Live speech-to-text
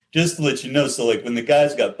just to let you know, so like when the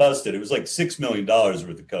guys got busted, it was like $6 million worth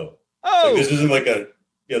of coke. Oh, like, this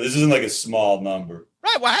isn't like a small number.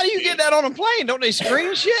 Right. Well, how do you get that on a plane? Don't they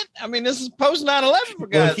screen shit? I mean, this is post 9/11 for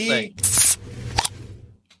God's sake.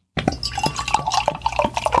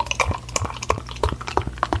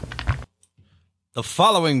 The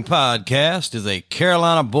following podcast is a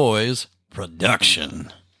Carolina Boys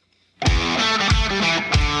production.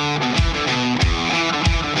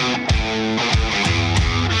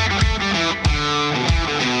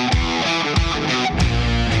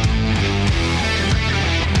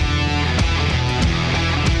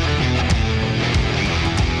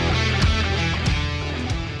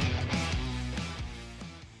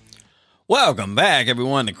 Welcome back,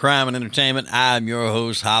 everyone, to Crime and Entertainment. I'm your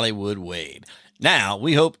host, Hollywood Wade. Now,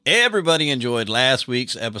 we hope everybody enjoyed last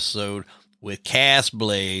week's episode with Cass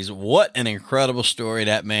Blaze. What an incredible story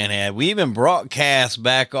that man had. We even brought Cass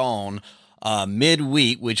back on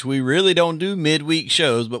midweek, which we really don't do midweek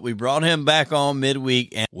shows, but we brought him back on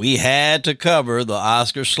midweek, and we had to cover the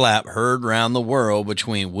Oscar slap heard around the world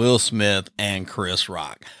between Will Smith and Chris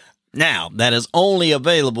Rock. Now, that is only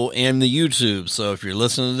available in the YouTube, so if you're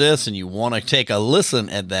listening to this and you want to take a listen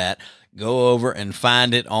at that, go over and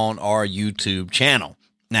find it on our YouTube channel.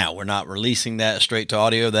 Now, we're not releasing that straight to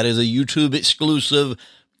audio. That is a YouTube exclusive,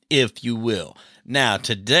 if you will. Now,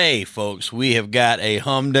 today, folks, we have got a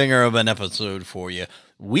humdinger of an episode for you.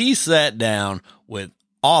 We sat down with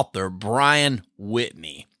author Brian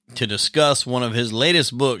Whitney to discuss one of his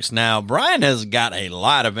latest books. Now, Brian has got a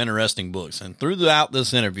lot of interesting books, and throughout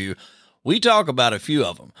this interview, we talk about a few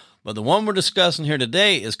of them. But the one we're discussing here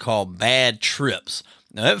today is called Bad Trips.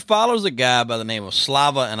 Now, it follows a guy by the name of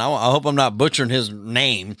Slava, and I hope I'm not butchering his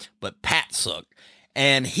name, but Patsuk.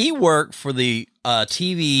 And he worked for the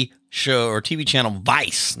TV show or TV channel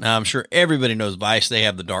Vice. Now, I'm sure everybody knows Vice. They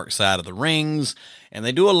have the Dark Side of the Rings, and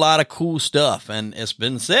they do a lot of cool stuff. And it's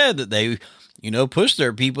been said that they push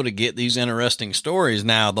their people to get these interesting stories.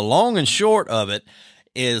 Now, the long and short of it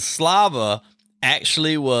is Slava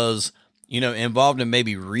actually was, involved in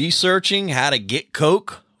maybe researching how to get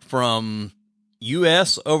coke from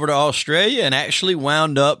U.S. over to Australia and actually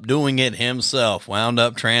wound up doing it himself, wound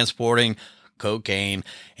up transporting cocaine.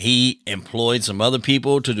 He employed some other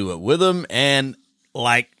people to do it with him, and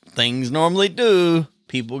like things normally do,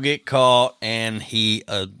 people get caught, and he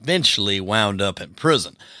eventually wound up in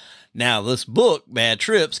prison. Now, this book, Bad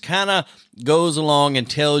Trips, kind of goes along and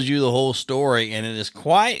tells you the whole story, and it is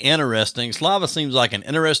quite interesting. Slava seems like an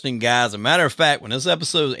interesting guy. As a matter of fact, when this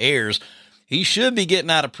episode airs, he should be getting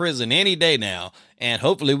out of prison any day now, and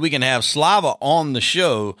hopefully we can have Slava on the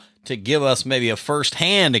show to give us maybe a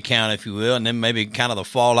first-hand account, if you will, and then maybe kind of the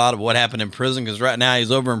fallout of what happened in prison, because right now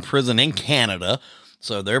he's over in prison in Canada,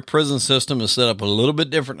 so their prison system is set up a little bit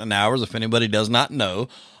different than ours, if anybody does not know.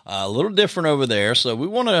 A little different over there, so we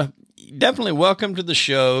want to definitely welcome to the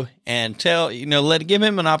show and give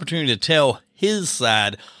him an opportunity to tell his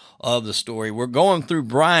side of the story. We're going through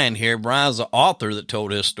Brian here. Brian's the author that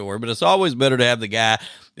told his story, but it's always better to have the guy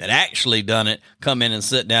that actually done it come in and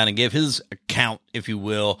sit down and give his account, if you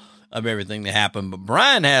will, of everything that happened. But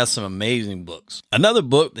Brian has some amazing books. Another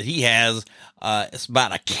book that he has, it's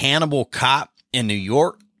about a cannibal cop in New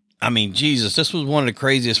York. I mean, Jesus, this was one of the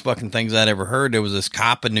craziest fucking things I'd ever heard. There was this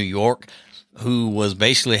cop in New York who was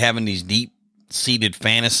basically having these deep-seated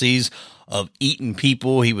fantasies of eating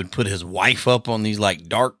people. He would put his wife up on these like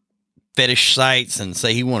dark fetish sites and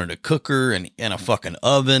say he wanted to cook her in a fucking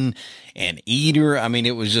oven and eat her. I mean,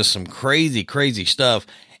 it was just some crazy, crazy stuff.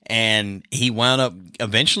 And he wound up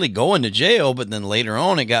eventually going to jail, but then later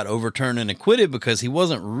on it got overturned and acquitted because he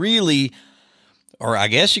wasn't really, or I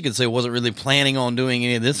guess you could say wasn't really planning on doing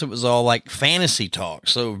any of this. It was all like fantasy talk.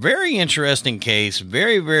 So very interesting case,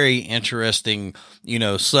 very, very interesting,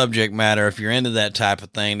 subject matter. If you're into that type of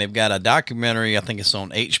thing, they've got a documentary. I think it's on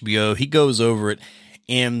HBO. He goes over it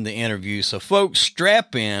in the interview. So folks,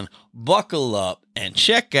 strap in, buckle up, and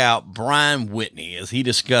check out Brian Whitney as he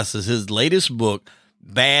discusses his latest book,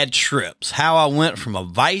 Bad Trips, how I went from a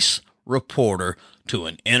Vice reporter to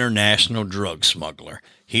an international drug smuggler,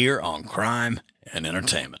 here on Crime and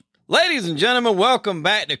Entertainment. Ladies and gentlemen, welcome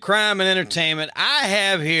back to Crime and Entertainment. I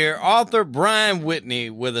have here author Brian Whitney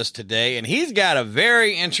with us today, and he's got a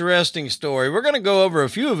very interesting story. We're going to go over a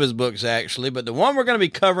few of his books, actually, but the one we're going to be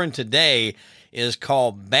covering today is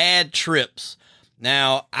called Bad Trips.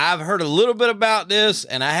 Now, I've heard a little bit about this,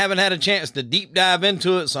 and I haven't had a chance to deep dive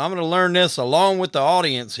into it, so I'm going to learn this along with the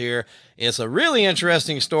audience here. It's a really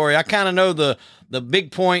interesting story. I kind of know the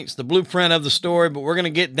big points, the blueprint of the story, but we're going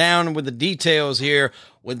to get down with the details here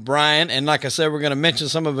with Brian. And like I said, we're going to mention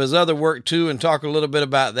some of his other work too and talk a little bit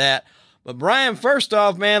about that. But Brian, first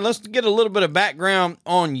off, man, let's get a little bit of background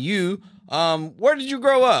on you. Where did you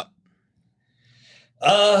grow up?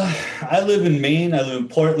 I live in Maine. I live in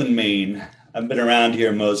Portland, Maine. I've been around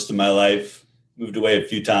here most of my life. Moved away a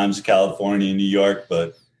few times to California and New York,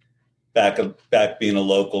 but back being a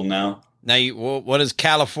local now. Now, what is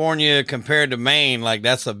California compared to Maine? Like,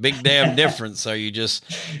 that's a big damn difference. Are you just?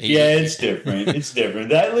 Yeah, it's different. It's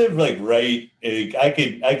different. I live like I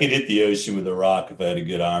could hit the ocean with a rock if I had a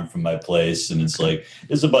good arm from my place. And it's like,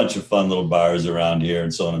 there's a bunch of fun little bars around here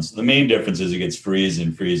and so on. And so the main difference is it gets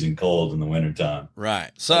freezing cold in the wintertime.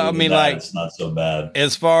 Right. So, I mean, like, it's not so bad.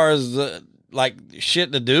 As far as like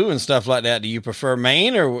shit to do and stuff like that, do you prefer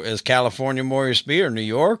Maine, or is California more your speed, or New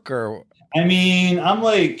York, or? I mean, I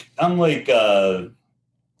love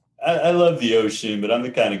the ocean, but I'm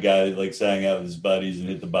the kind of guy that likes to hang out with his buddies and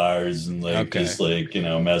hit the bars and just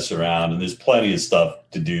mess around. And there's plenty of stuff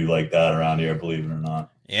to do like that around here, believe it or not.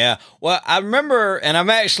 Yeah. Well, I remember, and I've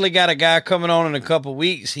actually got a guy coming on in a couple of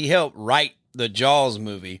weeks. He helped write the Jaws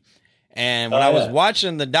movie. And when I was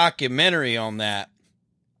watching the documentary on that,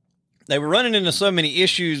 they were running into so many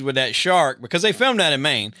issues with that shark because they filmed that in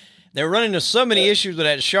Maine. They were running into so many issues with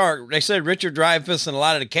that shark. They said Richard Dreyfuss and a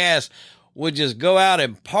lot of the cast would just go out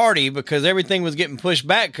and party because everything was getting pushed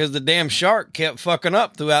back because the damn shark kept fucking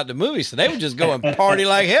up throughout the movie. So they would just go and party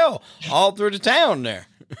like hell all through the town there.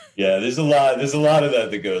 Yeah, there's a lot of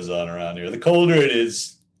that goes on around here. The colder it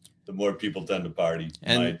is, the more people tend to party,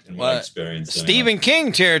 in my experience. Stephen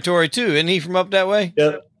King territory, too. Isn't he from up that way?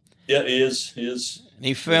 Yep. Yeah, he is. And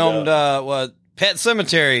he filmed, Pet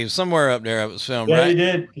Cemetery, somewhere up there it was filmed, yeah,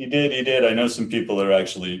 right? He did. I know some people that are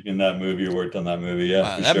actually in that movie or worked on that movie, yeah.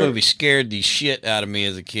 Wow, that movie scared the shit out of me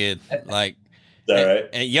as a kid. Like, is that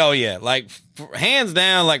right? Yeah. Like, hands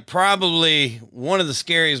down, like, probably one of the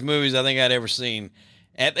scariest movies I think I'd ever seen.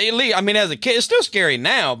 At least, I mean, as a kid, it's still scary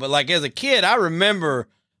now, but, like, as a kid, I remember,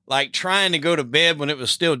 like, trying to go to bed when it was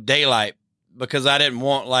still daylight because I didn't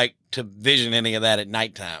want, like, to vision any of that at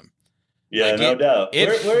nighttime. Yeah, like no doubt.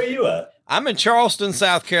 Where are you at? I'm in Charleston,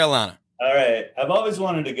 South Carolina. All right. I've always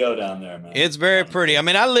wanted to go down there, man. It's very pretty. I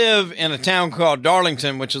mean, I live in a town called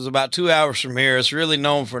Darlington, which is about 2 hours from here. It's really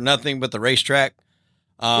known for nothing but the racetrack.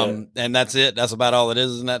 And that's it. That's about all it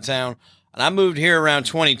is in that town. And I moved here around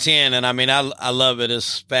 2010, and I mean, I love it.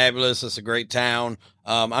 It's fabulous. It's a great town.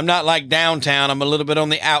 I'm not like downtown. I'm a little bit on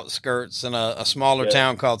the outskirts in a smaller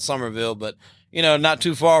town called Somerville, but you know, not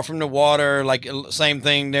too far from the water, like same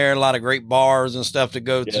thing there. A lot of great bars and stuff to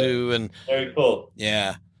go to. And very cool.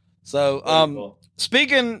 Yeah. So,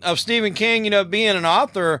 speaking of Stephen King, you know, being an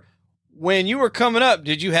author, when you were coming up,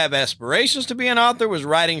 did you have aspirations to be an author? Was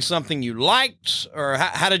writing something you liked, or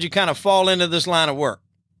how did you kind of fall into this line of work?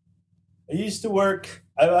 I used to work,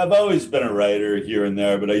 I've always been a writer here and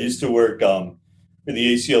there, but I used to work for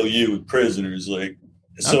the ACLU with prisoners,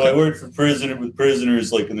 So I worked with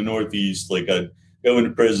prisoners like in the Northeast, like I'd go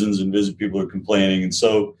into prisons and visit people who are complaining. And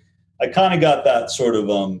so I kind of got that sort of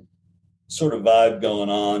vibe going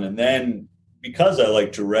on. And then because I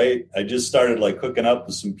like to write, I just started like hooking up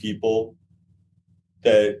with some people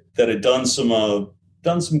that had done some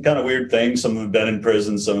kind of weird things. Some have been in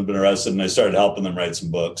prison, some have been arrested, and I started helping them write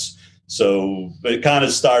some books. So it kind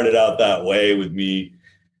of started out that way with me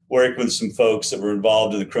work with some folks that were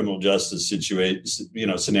involved in the criminal justice situation,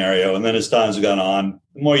 scenario. And then as times have gone on,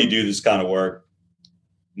 the more you do this kind of work,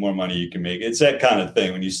 the more money you can make. It's that kind of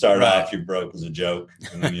thing. When you start off, you're broke as a joke,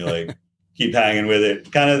 and then you like keep hanging with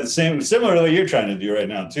it. Kind of the same, similar to what you're trying to do right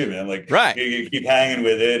now too, man. Like, you keep hanging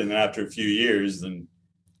with it, and then after a few years, then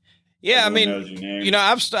I mean, you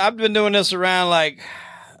know, I've been doing this around like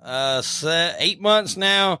 8 months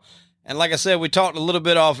now. And like I said, we talked a little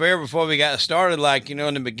bit off air before we got started. Like, you know,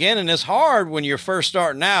 in the beginning, it's hard when you're first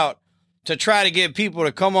starting out to try to get people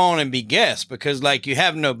to come on and be guests because, like, you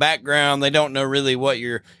have no background. They don't know really what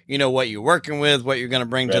you're working with, what you're going to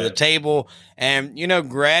bring to the table. And, you know,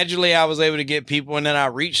 gradually I was able to get people, and then I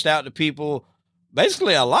reached out to people,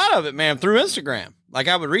 basically a lot of it, man, through Instagram. Like,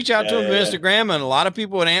 I would reach out to them through Instagram, and a lot of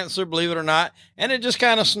people would answer, believe it or not. And it just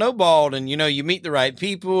kind of snowballed. And, you know, you meet the right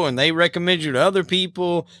people, and they recommend you to other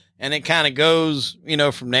people. And it kind of goes, you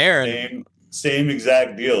know, from there. Same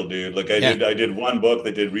exact deal, dude. Like I did one book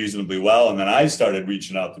that did reasonably well, and then I started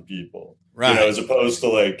reaching out to people. Right. You know, as opposed to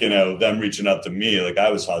like, you know, them reaching out to me. Like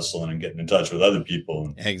I was hustling and getting in touch with other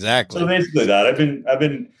people. Exactly. So basically that.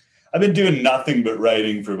 I've been doing nothing but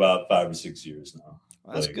writing for about 5 or 6 years now.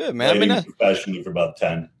 Well, that's good, man. Professionally for about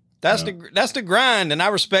 10. That's the grind, and I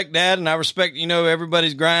respect that, and I respect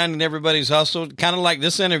everybody's grind and everybody's hustle. Kind of like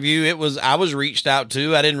this interview, I was reached out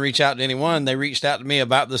to. I didn't reach out to anyone. They reached out to me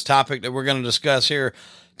about this topic that we're going to discuss here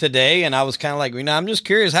today, and I was kind of like, I'm just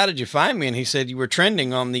curious, how did you find me? And he said you were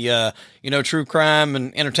trending on the true crime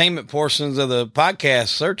and entertainment portions of the podcast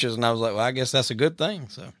searches, and I was like, well, I guess that's a good thing.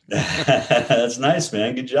 So that's nice,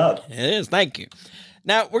 man. Good job. It is. Thank you.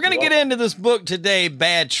 Now we're going to get into this book today,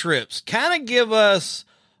 Bad Trips. Kind of give us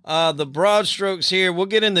the broad strokes here. We'll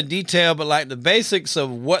get into detail, but like the basics of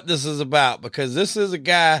what this is about, because this is a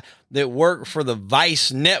guy that worked for the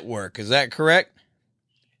Vice network. Is that correct?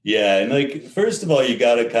 Yeah. And like, first of all, you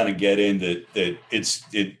got to kind of get into that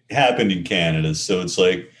it happened in Canada. So it's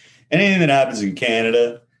like anything that happens in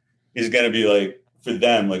Canada is going to be like, for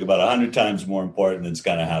them, like about 100 times more important than it's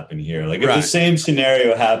going to happen here. Like if the same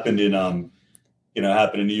scenario happened in,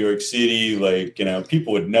 happened in New York City, like,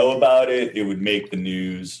 people would know about it. It would make the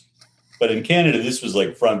news. But in Canada, this was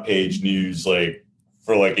like front page news, like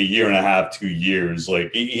for like a year and a half, 2 years.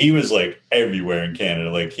 Like he was like everywhere in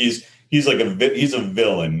Canada. Like he's a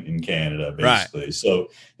villain in Canada, basically. Right. So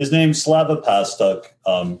his name's Slava Pastuk,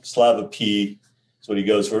 Slava P is what he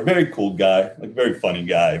goes for. A very cool guy, like very funny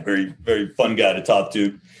guy, very, very fun guy to talk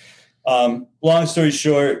to. Long story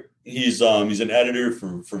short, he's an editor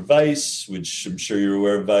for Vice, which I'm sure you're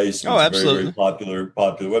aware of Vice. Oh, absolutely. Very, very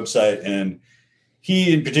popular website. And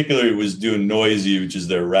he in particular was doing Noisy, which is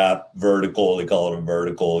their rap vertical. They call it a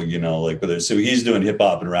vertical, so he's doing hip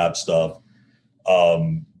hop and rap stuff.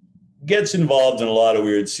 Gets involved in a lot of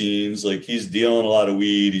weird scenes. Like he's dealing a lot of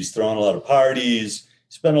weed. He's throwing a lot of parties.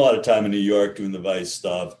 Spent a lot of time in New York doing the Vice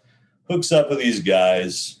stuff. Hooks up with these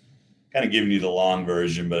guys. Kind of giving you the long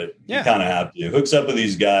version, but you kind of have to. Hooks up with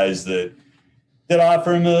these guys that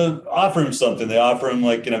offer him something. They offer him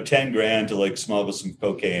like, $10,000 to like smuggle some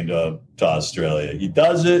cocaine to Australia. He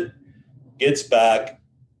does it, gets back,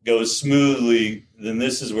 goes smoothly. Then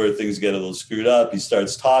this is where things get a little screwed up. He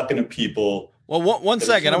starts talking to people. Well, one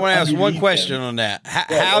second. I want to ask one question on that.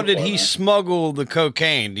 How did he smuggle the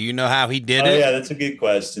cocaine? Do you know how he did it? Yeah, that's a good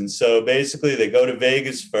question. So basically they go to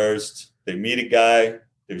Vegas first. They meet a guy.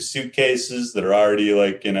 There's suitcases that are already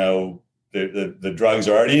like, the drugs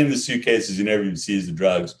are already in the suitcases. You never even sees the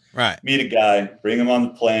drugs. Right. Meet a guy, bring him on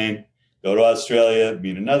the plane, go to Australia,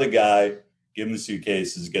 meet another guy, give him the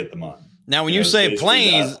suitcases, get them on. Now, when you say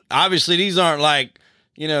planes, obviously these aren't like,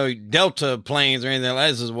 Delta planes or anything like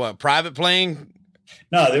that. This is what, private plane?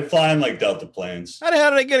 No, they're flying like Delta planes. How the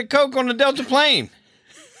hell do they get a Coke on the Delta plane?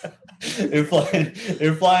 They're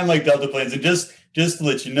flying like Delta planes. And just to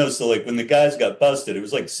let you know, so like when the guys got busted, it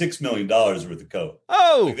was like $6 million worth of coke.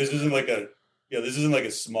 Oh, like, this isn't like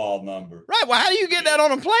a small number. Right. Well, how do you get that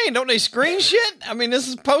on a plane? Don't they screen shit? I mean, this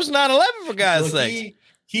is post 9/11 for God's sake.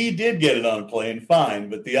 He did get it on a plane, fine,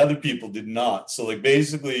 but the other people did not. So like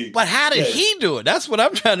basically, but how did he do it? That's what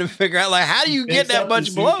I'm trying to figure out. Like, how do you get that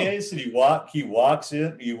much blow? And he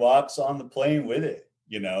walks on the plane with it.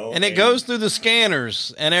 And it goes through the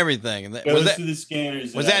scanners and everything. Through the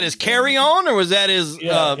scanners. Was that his carry-on or was that his?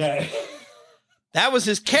 That was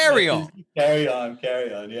his carry-on. Carry on.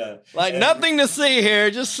 Yeah. Like nothing to see here.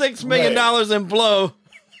 Just $6 million in blow.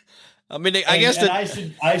 I mean, I guess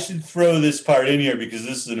I should throw this part in here because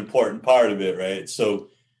this is an important part of it, right? So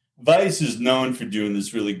Vice is known for doing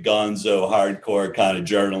this really gonzo, hardcore kind of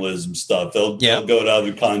journalism stuff. They'll go to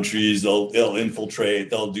other countries, they'll infiltrate,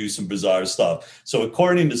 they'll do some bizarre stuff. So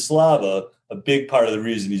according to Slava, a big part of the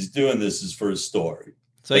reason he's doing this is for his story.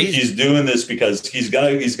 So he's doing this because he's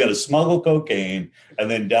gonna smuggle cocaine, and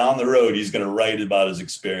then down the road he's gonna write about his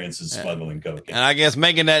experiences smuggling cocaine. And I guess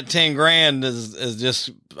making that $10,000 is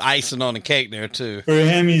just icing on the cake there too. For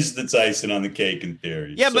him, that's icing on the cake in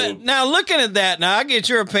theory. Yeah, but now looking at that, now I get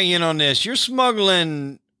your opinion on this. You're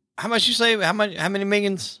smuggling how much you say? How many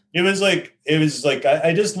millions? It was like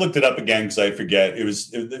I just looked it up again because I forget. It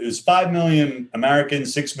was 5 million American,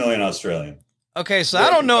 6 million Australian. Okay, so I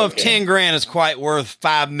don't know if $10,000 is quite worth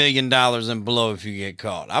 $5 million in blow if you get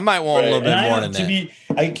caught. I might want a little bit more than that.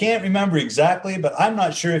 I can't remember exactly, but I'm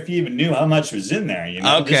not sure if he even knew how much was in there.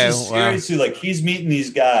 Okay, this is seriously like he's meeting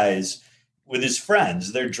these guys with his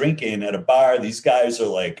friends. They're drinking at a bar. These guys are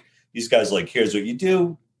like, here's what you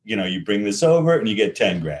do. You bring this over and you get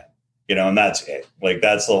 $10,000. And that's it. Like,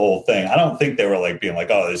 that's the whole thing. I don't think they were like being like,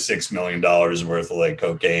 oh, there's $6 million worth of like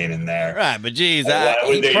cocaine in there. Right. But geez,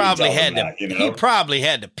 he probably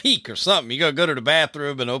had to peek or something. You gotta go to the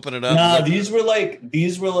bathroom and open it up. No, these were like,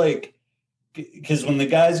 because when the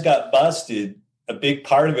guys got busted, a big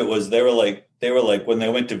part of it was they were like, when they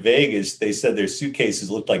went to Vegas, they said their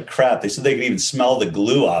suitcases looked like crap. They said they could even smell the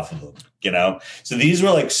glue off of them, So these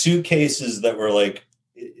were like suitcases that were like,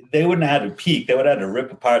 they wouldn't have had to peek. They would have had to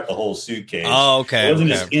rip apart the whole suitcase. Oh, okay. It wasn't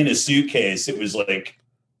just in a suitcase. It was like,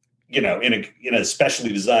 in a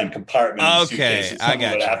specially designed compartment. In the suitcase. I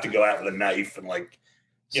got would you. have to go out with a knife and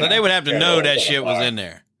So they would have to know that shit was in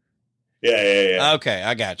there. Yeah. Okay,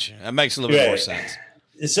 I got you. That makes a little bit more sense.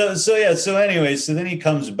 So anyway, so then he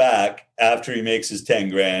comes back after he makes his 10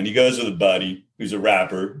 grand. He goes with a buddy who's a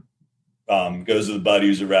rapper.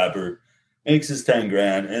 Makes his 10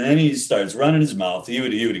 grand, and then he starts running his mouth. He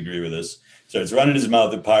would agree with this. Starts running his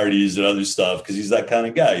mouth at parties and other stuff because he's that kind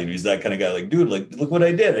of guy. He's that kind of guy. Like, dude, like, look what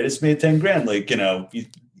I did. I just made 10 grand. Like,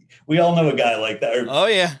 we all know a guy like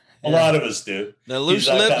that. A lot of us do. The loose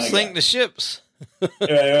lips sink the ships.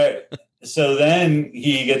 Right. So then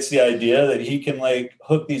he gets the idea that he can like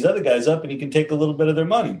hook these other guys up and he can take a little bit of their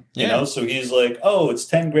money, you know? So he's like, oh, it's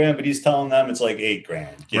 10 grand, but he's telling them it's like 8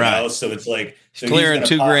 grand, you know? So it's like, clearing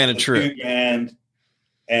 2 grand a trip. 2 grand,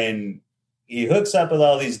 and he hooks up with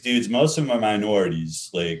all these dudes. Most of them are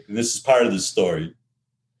minorities. Like, and this is part of the story,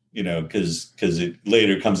 because it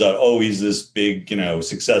later comes out, oh, he's this big,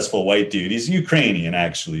 successful white dude. He's Ukrainian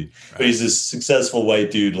actually, but he's this successful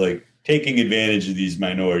white dude, like, taking advantage of these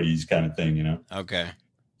minorities kind of thing, Okay.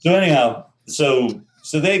 So anyhow, so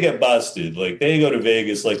they get busted. Like, they go to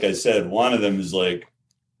Vegas. Like I said, one of them is like,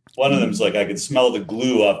 I could smell the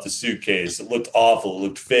glue off the suitcase. It looked awful. It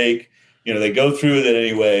looked fake. They go through with it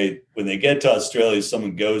anyway. When they get to Australia,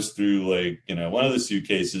 someone goes through one of the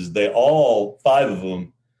suitcases. 5 of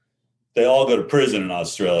them, they all go to prison in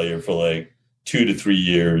Australia for like 2 to 3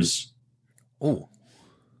 years. Ooh.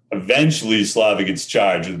 Eventually, Slava gets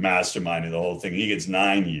charged with masterminding the whole thing. He gets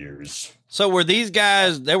 9 years. So were these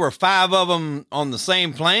guys, there were 5 of them on the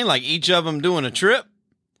same plane, like each of them doing a trip?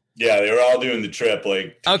 Yeah, they were all doing the trip.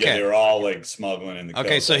 They were all like smuggling in the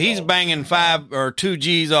Okay, so he's banging 5 or 2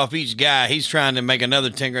 G's off each guy. He's trying to make another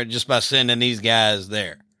 10 grand just by sending these guys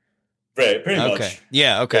there. Right, pretty much.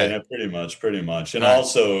 Yeah, okay. Yeah, pretty much. And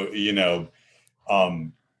also, he's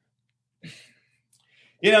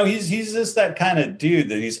just that kind of dude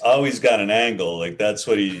that he's always got an angle. Like that's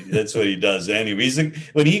what he does anyway. He's like,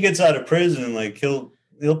 when he gets out of prison, like he'll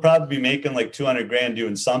probably be making like 200 grand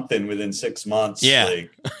doing something within 6 months. Yeah.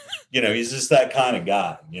 Like, he's just that kind of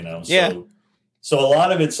guy, So a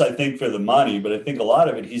lot of it's, I think, for the money, but I think a lot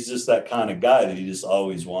of it, he's just that kind of guy that he just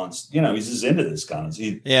always wants, he's just into this kind of,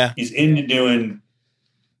 he's into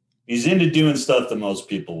doing stuff that most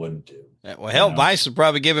people wouldn't do. Well, hell, Vice would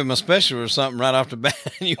probably give him a special or something right off the bat.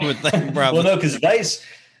 You would think probably. Well, no, because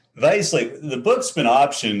Vice, like the book's been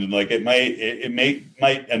optioned, and like it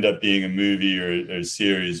might end up being a movie or a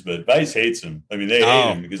series, but Vice hates him. I mean, they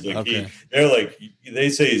hate him because they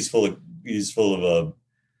say he's full of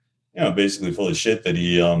basically full of shit that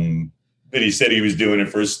he said he was doing it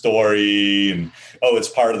for a story, and it's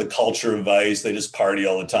part of the culture of Vice. They just party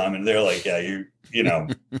all the time, and they're like, yeah,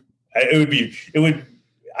 it would.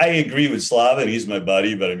 I agree with Slava, and he's my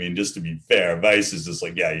buddy, but I mean, just to be fair, Vice is just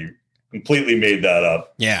like, yeah, you completely made that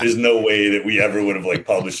up. Yeah. There's no way that we ever would have like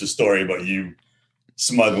published a story about you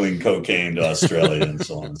smuggling cocaine to Australia and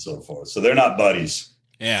so on and so forth. So they're not buddies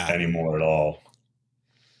anymore at all.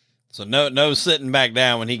 So no sitting back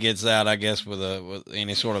down when he gets out, I guess, with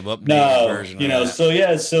any sort of updated version.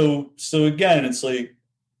 So again, it's like,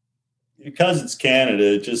 because it's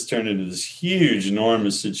Canada, it just turned into this huge,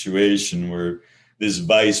 enormous situation where this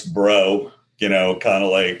Vice bro, kind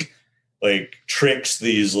of like tricks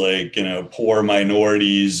these poor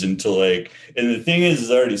minorities into like, and the thing is,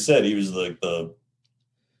 as I already said, he was like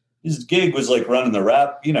his gig was like running the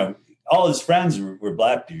rap, all his friends were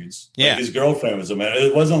black dudes. Yeah. Like his girlfriend was a man.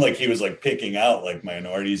 It wasn't like he was like picking out like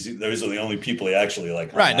minorities. Those are the only people he actually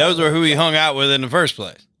like. Right. Those were who he hung out with in the first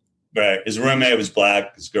place. Right. His roommate was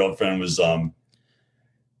black. His girlfriend was, I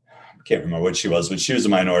can't remember what she was, but she was a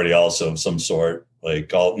minority also of some sort.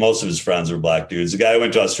 Like most of his friends were black dudes. The guy who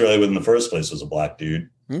went to Australia with in the first place was a black dude.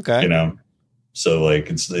 Okay. So like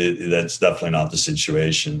that's definitely not the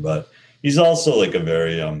situation, but he's also like a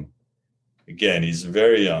very, he's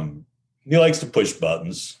very, he likes to push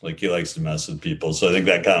buttons. Like he likes to mess with people. So I think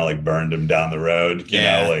that kind of like burned him down the road, you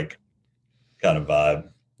know, like kind of vibe.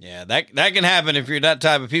 Yeah, that can happen if you're that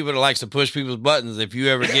type of people that likes to push people's buttons. If you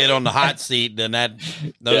ever get on the hot seat, then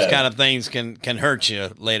those kind of things can hurt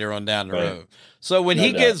you later on down the road. So when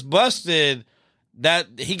he gets busted,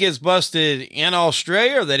 he gets busted in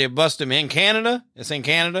Australia, or that he bust him in Canada? It's in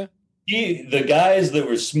Canada? The guys that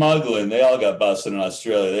were smuggling, they all got busted in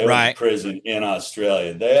Australia. They were in prison in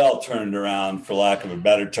Australia. They all turned around, for lack of a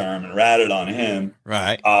better term, and ratted on him.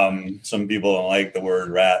 Right. Some people don't like the word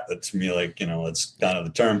rat, but to me, like, that's kind of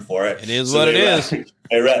the term for it. It is what it is.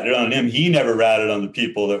 They ratted on him. He never ratted on the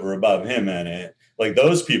people that were above him in it. like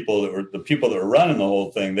those people that were the people that were running the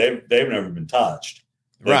whole thing, they've never been touched.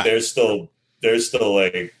 Like, right. They're still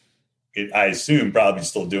like, I assume probably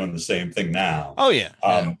still doing the same thing now. Oh yeah.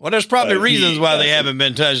 Well, there's probably reasons why they haven't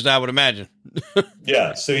been touched, I would imagine.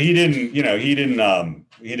 Yeah. So he didn't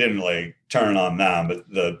like turn on them, but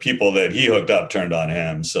the people that he hooked up turned on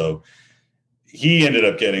him. So he ended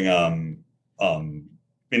up getting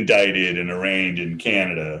indicted and arraigned in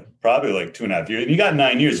Canada, probably like 2.5 years. And he got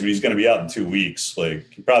 9 years, but he's going to be out in 2 weeks. Like,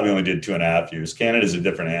 he probably only did 2.5 years. Canada's a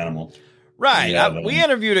different animal. Right. We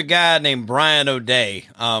interviewed a guy named Brian O'Day.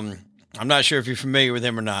 I'm not sure if you're familiar with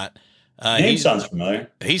him or not. Name sounds familiar.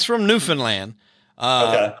 He's from Newfoundland.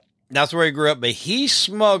 Okay. That's where he grew up, but he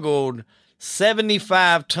smuggled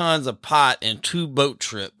 75 tons of pot in 2 boat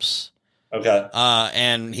trips. Okay.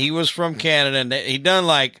 And he was from Canada, and he done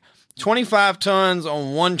like 25 tons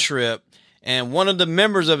on one trip, and one of the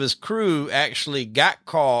members of his crew actually got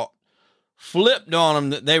caught, flipped on him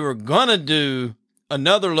that they were going to do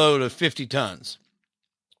another load of 50 tons.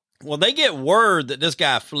 Well, they get word that this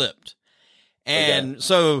guy flipped. And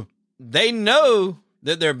so they know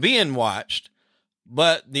that they're being watched,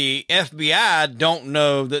 but the FBI don't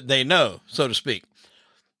know that they know, so to speak.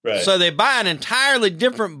 Right. So they buy an entirely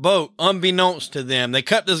different boat, unbeknownst to them. They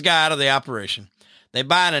cut this guy out of the operation. They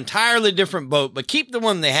buy an entirely different boat, but keep the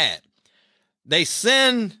one they had. They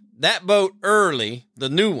send that boat early, the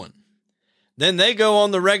new one. Then they go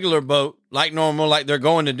on the regular boat like normal, like they're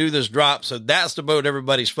going to do this drop. So that's the boat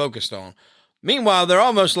everybody's focused on. Meanwhile, they're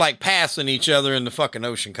almost like passing each other in the fucking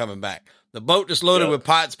ocean coming back. The boat is loaded with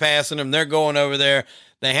pots passing them. They're going over there.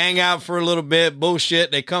 They hang out for a little bit,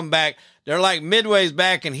 bullshit. They come back. They're like midways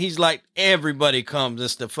back, and he's like, everybody comes.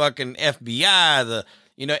 It's the fucking FBI,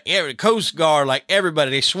 every Coast Guard, like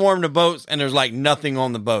everybody. They swarm the boats, and there's like nothing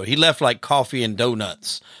on the boat. He left like coffee and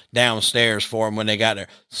donuts downstairs for him when they got there.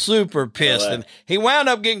 Super pissed. And he wound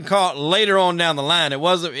up getting caught later on down the line. It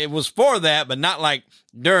was for that, but not like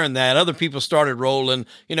during that. Other people started rolling,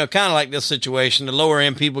 kind of like this situation. The lower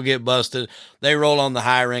end people get busted. They roll on the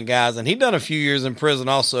higher end guys. And he done a few years in prison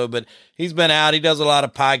also, but he's been out. He does a lot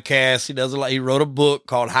of podcasts. He wrote a book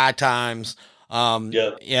called High Times. And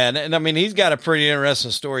I mean, he's got a pretty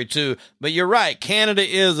interesting story too, but you're right. Canada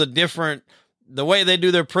is the way they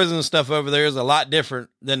do their prison stuff over there is a lot different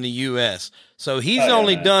than the U.S. So he's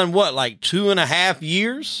only done like 2.5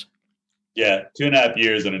 years. Yeah. 2.5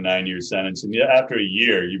 years and a 9-year sentence. And after a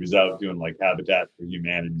year, he was out doing like Habitat for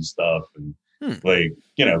Humanity stuff and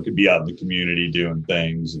could be out in the community doing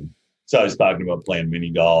things. And so I was talking about playing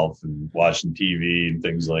mini golf and watching TV and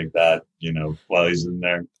things like that, while he's in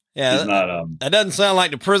there. Yeah, he's not, that doesn't sound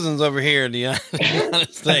like the prisons over here in the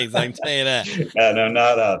United States. I can tell you that. Yeah,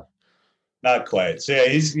 no, not quite. So yeah,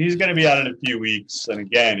 he's going to be out in a few weeks. And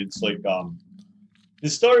again, it's like the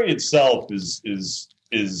story itself is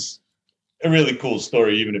a really cool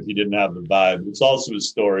story, even if you didn't have the vibe. It's also a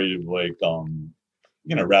story of like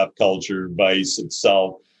rap culture, Vice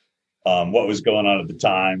itself, what was going on at the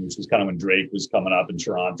time, which was kind of when Drake was coming up in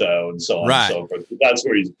Toronto and so on and so forth. But that's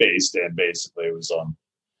where he's based in. Basically, it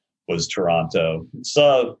was Toronto. It's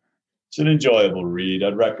an enjoyable read.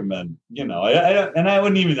 I'd recommend, and I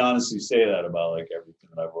wouldn't even honestly say that about like everything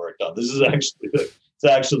that I've worked on. This is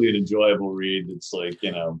actually an enjoyable read. It's like,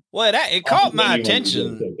 well, it caught my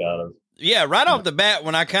attention. Yeah. Right off the bat,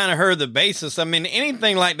 when I kind of heard the basis, I mean,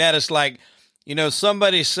 anything like that, it's like,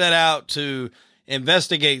 somebody set out to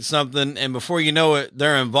investigate something, and before you know it,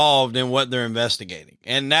 they're involved in what they're investigating.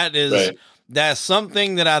 And that's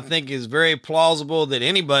something that I think is very plausible that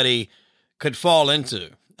anybody could fall into.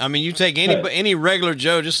 I mean, you take any regular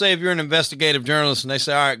Joe, just say if you're an investigative journalist and they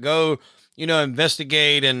say, all right, go,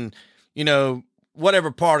 investigate in,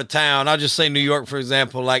 whatever part of town. I'll just say New York, for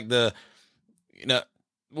example, like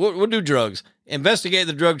we'll do drugs, investigate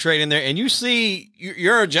the drug trade in there. And you see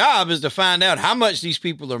your job is to find out how much these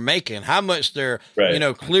people are making, how much they're,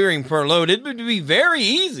 clearing per load. It would be very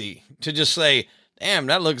easy to just say, damn,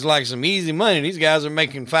 that looks like some easy money. These guys are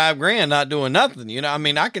making $5,000 not doing nothing. I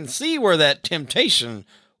mean, I can see where that temptation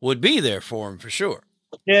would be there for them for sure.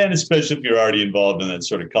 Yeah, and especially if you're already involved in that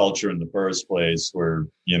sort of culture in the first place, where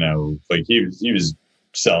like he was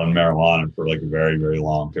selling marijuana for like a very, very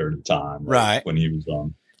long period of time, right? When he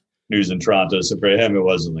was in Toronto, so for him it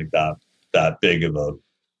wasn't like that big of a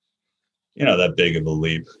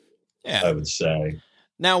leap. Yeah, I would say.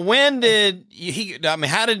 Now, when did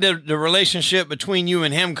how did the relationship between you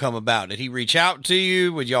and him come about? Did he reach out to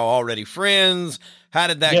you? Were y'all already friends? How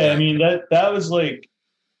did that go? I mean, that was like,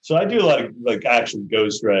 so I do a lot of like actual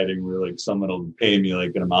ghostwriting where like someone will pay me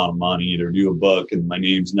like an amount of money to do a book and my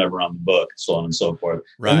name's never on the book, so on and so forth.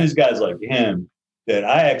 Right. And these guys like him that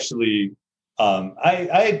I actually I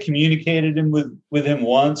had communicated with him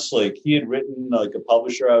once. Like he had written like a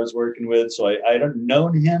publisher I was working with, so I'd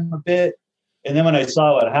known him a bit. And then when I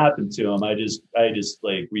saw what happened to him, I just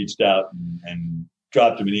like reached out and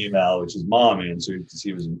dropped him an email, which his mom answered because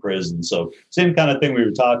he was in prison. So same kind of thing we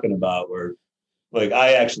were talking about, where like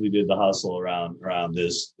I actually did the hustle around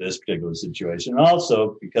this particular situation, and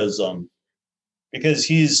also because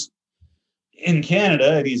he's in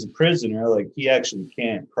Canada and he's a prisoner, like he actually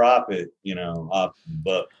can't profit, off the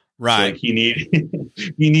book. Right. So, like he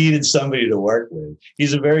needed somebody to work with.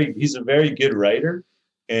 He's a very good writer.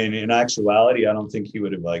 And in actuality, I don't think he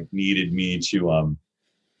would have like needed me to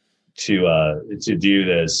do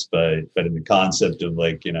this, but in the concept of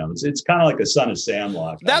like, it's kind of like a Son of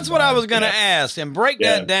Sam-Lock. That's what I was going to ask, and break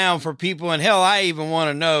that down for people. And hell, I even want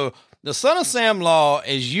to know the Son of Sam law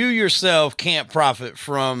is you yourself can't profit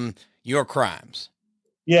from your crimes.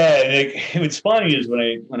 Yeah. And what's funny is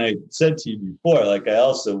when I said to you before, like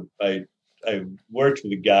I worked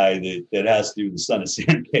with a guy that has to do with the Son of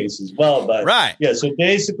Sam case as well. But right. Yeah. So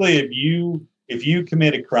basically if you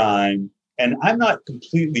commit a crime, and I'm not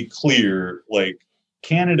completely clear, like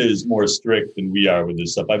Canada is more strict than we are with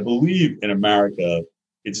this stuff. I believe in America,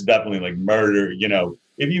 it's definitely like murder.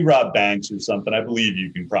 If you rob banks or something, I believe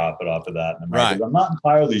you can profit off of that in America. Right. I'm not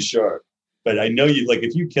entirely sure, but I know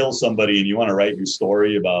if you kill somebody and you want to write your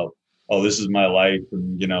story about, oh, this is my life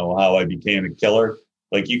and how I became a killer,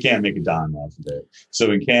 like you can't make a dime off of it.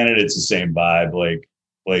 So in Canada, it's the same vibe. Like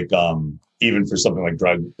even for something like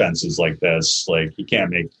drug offenses like this, like he can't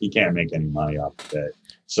make any money off of it.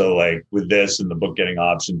 So like with this and the book getting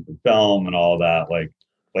optioned for film and all that, like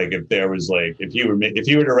if there was like, if he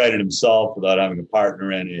were to write it himself without having a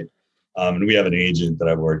partner in it, and we have an agent that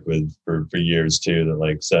I've worked with for years too, that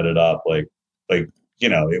like set it up, like,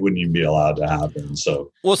 it wouldn't even be allowed to happen.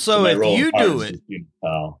 So, so if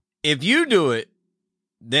you do it,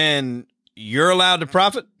 then you're allowed to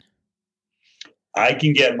profit. I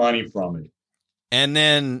can get money from it. And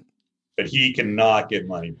then. But he cannot get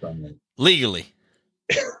money from it. Legally.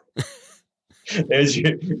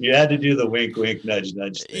 You had to do the wink, wink, nudge,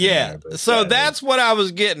 nudge thing. Yeah. That's what I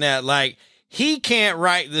was getting at. Like, he can't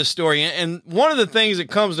write this story. And one of the things that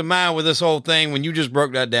comes to mind with this whole thing, when you just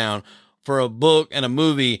broke that down for a book and a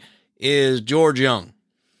movie, is George Young,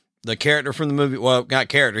 the character from the movie. Well, not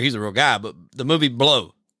character, he's a real guy, but the movie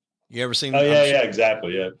Blow. You ever seen? Oh yeah,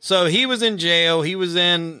 exactly. Yeah. So he was in jail. He was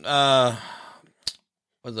in, I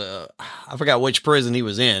forgot which prison he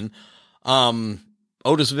was in.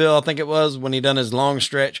 Otisville, I think it was, when he done his long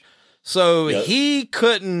stretch. So he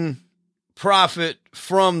couldn't profit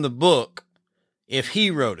from the book if he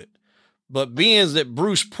wrote it. But being that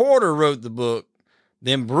Bruce Porter wrote the book,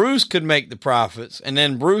 then Bruce could make the profits. And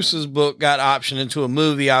then Bruce's book got optioned into a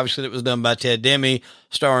movie. Obviously, it was done by Ted Demme,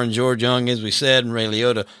 starring George Young, as we said, and Ray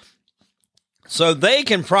Liotta. So they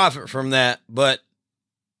can profit from that, but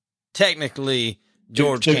technically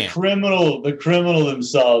George can't. The criminal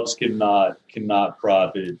themselves cannot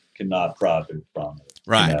profit from it.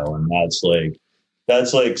 Right. And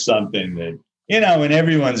that's like something that, and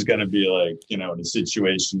everyone's going to be like, in a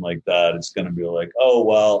situation like that, it's going to be like, oh,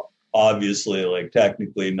 well, obviously, like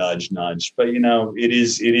technically nudge, nudge, but it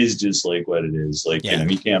is just like what it is. Like,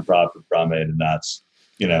 he can't profit from it. And that's,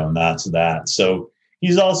 and that's that. So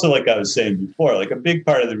he's also, like I was saying before, like a big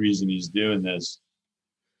part of the reason he's doing this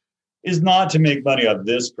is not to make money off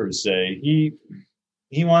this per se.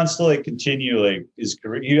 He wants to like continue like his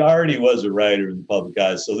career. He already was a writer in the public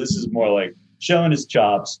eye. So this is more like showing his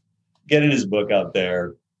chops, getting his book out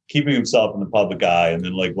there, keeping himself in the public eye. And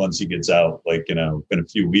then like, once he gets out, like, in a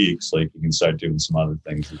few weeks, like you can start doing some other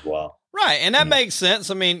things as well. Right. And that makes sense.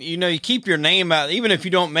 I mean, you keep your name out, even if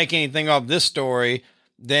you don't make anything off this story,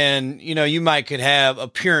 then, you might could have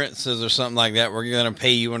appearances or something like that where you're going to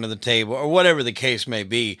pay you under the table or whatever the case may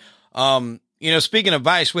be. Speaking of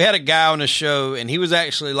Vice, we had a guy on the show and he was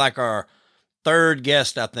actually like our third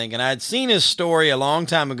guest, I think. And I had seen his story a long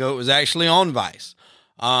time ago. It was actually on Vice.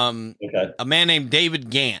 A man named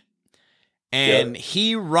David Gant, and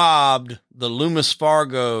he robbed the Loomis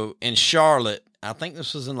Fargo in Charlotte. I think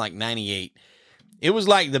this was in like 98. It was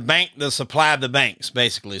like the bank, the supply of the banks,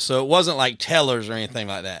 basically. So it wasn't like tellers or anything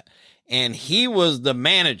like that. And he was the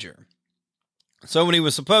manager. So when he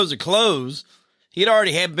was supposed to close, he'd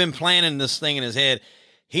already had been planning this thing in his head.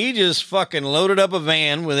 He just fucking loaded up a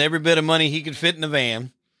van with every bit of money he could fit in the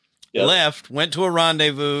van, left, went to a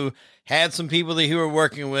rendezvous, had some people that he were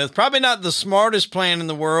working with. Probably not the smartest plan in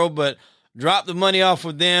the world, but dropped the money off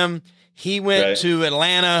with them. He went to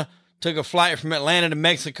Atlanta, took a flight from Atlanta to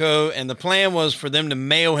Mexico, and the plan was for them to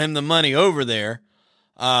mail him the money over there.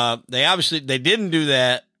 They didn't do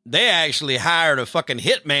that. they actually hired a fucking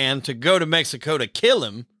hitman to go to Mexico to kill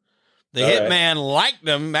him. The hitman liked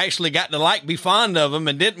him, actually got to be fond of him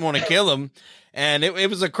and didn't want to kill him. And it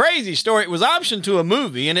was a crazy story. It was optioned to a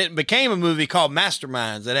movie, and it became a movie called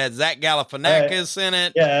Masterminds. It had Zach Galifianakis in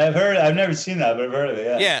it. Yeah, I've never seen that, but I've heard of it,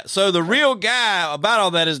 yeah. Yeah, so the real guy about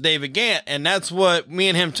all that is David Gant, and that's what me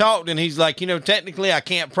and him talked, and he's like, technically I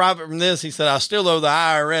can't profit from this. He said, I still owe the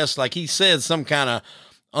IRS, like he said, some kind of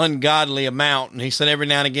ungodly amount. And he said every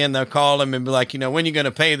now and again they'll call him and be like, when are you going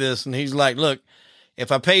to pay this? And he's like, look,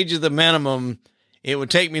 if I paid you the minimum, it would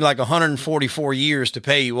take me like 144 years to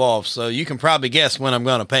pay you off. So you can probably guess when I'm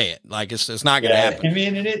going to pay it. Like it's not going to happen. I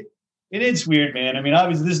mean, it's weird, man. I mean,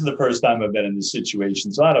 obviously this is the first time I've been in this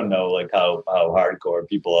situation. So I don't know like how hardcore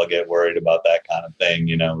people all get worried about that kind of thing,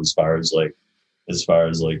 as far as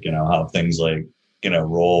how things like,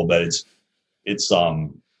 roll, but it's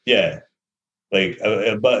yeah. Like,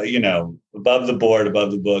 but above the board,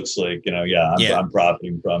 above the books, like, I'm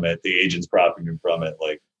profiting from it. The agent's profiting from it.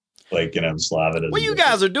 Like, Slava doesn't. Well, you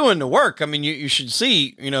guys are doing the work. I mean, you should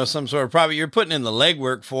see, some sort of profit. You're putting in the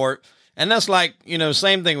legwork for it. And that's like,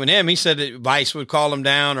 same thing with him. He said that Vice would call him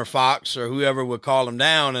down or Fox or whoever would call him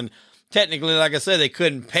down. And technically, like I said, they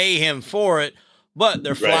couldn't pay him for it, but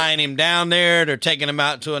they're flying him down there. They're taking him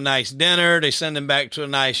out to a nice dinner. They send him back to a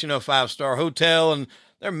nice, 5-star hotel. And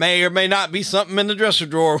there may or may not be something in the dresser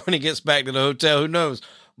drawer when he gets back to the hotel. Who knows?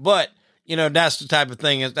 But, that's the type of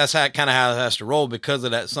thing. That's how it has to roll because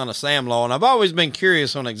of that Son of Sam law. And I've always been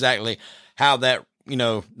curious on exactly how that,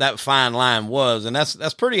 that fine line was. And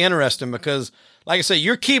that's pretty interesting because, like I said,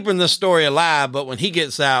 you're keeping the story alive. But when he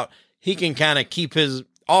gets out, he can kind of keep he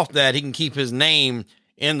can keep his name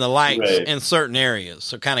in the lights in certain areas.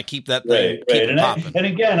 So kind of keep that thing keep it popping. And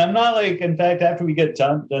again, I'm not like, in fact, after we get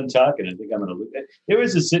done talking, I think I'm going to look at, there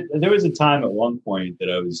was a time at one point that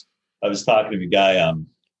I was talking to a guy,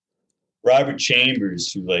 Robert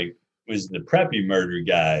Chambers, who like was the preppy murder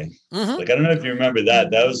guy. Mm-hmm. Like, I don't know if you remember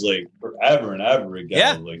that. That was like forever and ever ago.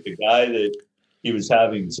 Yeah. Like the guy that he was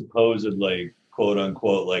having supposed like quote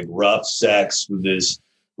unquote, like rough sex with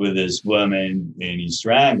this woman, and he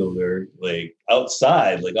strangled her like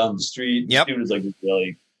outside, like on the street. Yep. He was like this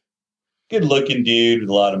really good looking dude with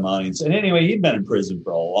a lot of money. And anyway, he'd been in prison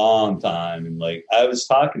for a long time. And like, I was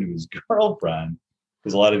talking to his girlfriend,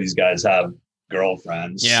 because a lot of these guys have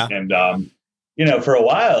girlfriends. Yeah. And, for a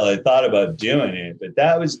while I thought about doing it, but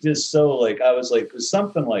that was just so like, I was like, with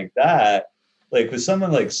something like that, like with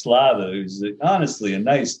someone like Slava, who's like, honestly a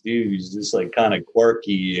nice dude, who's just like kind of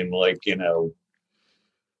quirky and like,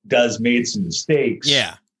 made some mistakes.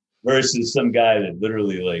 Yeah. Versus some guy that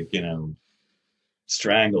literally like,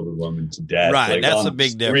 strangled a woman to death. Right. Like, that's a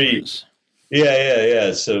big difference.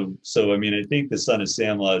 Yeah. So I mean, I think the Son of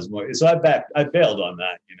Sam law is more, so I bailed on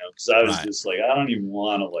that, because I was just like, I don't even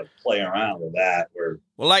want to like play around with that.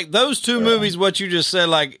 Well, like those two movies, what you just said,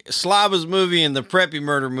 like Slava's movie and the preppy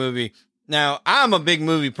murder movie. Now I'm a big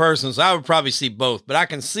movie person, so I would probably see both, but I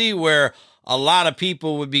can see where a lot of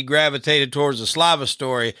people would be gravitated towards the Slava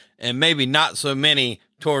story and maybe not so many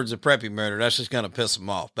towards the preppy murder. That's just going to piss them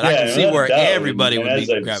off. But I can see where everybody would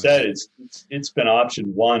be gravitated. It's been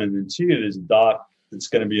option one. And then two, there's a doc that's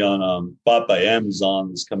going to be on, bought by Amazon,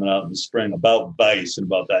 that's coming out in the spring about Vice and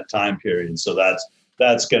about that time period. And so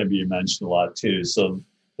that's going to be mentioned a lot too. So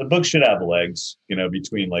the book should have legs,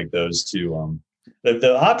 between like those two.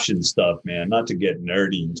 The option stuff, man, not to get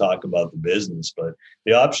nerdy and talk about the business, but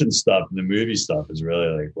the option stuff and the movie stuff is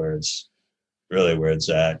really like where it's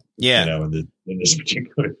at. Yeah. In this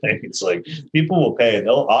particular thing, it's like people will pay it.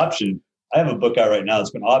 They'll option. I have a book out right now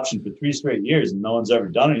that's been optioned for 3 straight years and no one's ever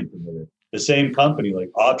done anything with it. The same company like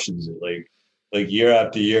options it like year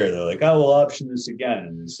after year. They're like, oh, we'll option this again.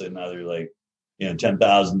 And it's another like,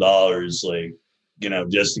 $10,000, like,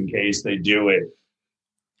 just in case they do it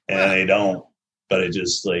and they don't. But it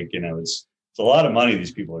just like, it's a lot of money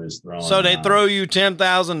these people are just throwing. So they throw you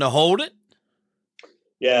 $10,000 to hold it?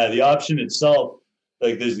 Yeah, the option itself,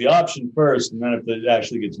 like there's the option first, and then if it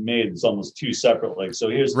actually gets made, it's almost two separate. Like, so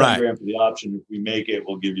here's 10 grand for the option. If we make it,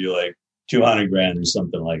 we'll give you like 200 grand or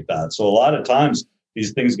something like that. So a lot of times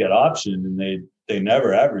these things get optioned and they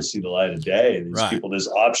never ever see the light of day. These people just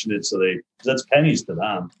option it. So that's pennies to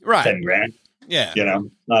them. Right. 10 grand. Yeah.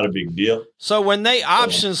 Not a big deal. So when they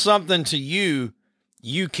option something to you,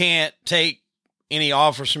 you can't take any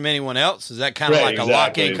offers from anyone else? Is that kind of like a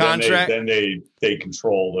lock-in contract? Then they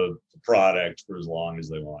control the product for as long as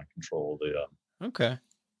they want to control the okay.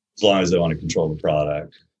 As long as they want to control the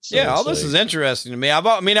product. So yeah, all this is interesting to me. I've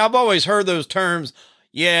always heard those terms,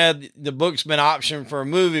 yeah, the book's been optioned for a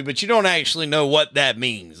movie, but you don't actually know what that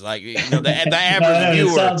means. Like, the average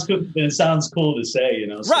viewer. It sounds cool to say,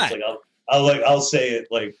 So right. It's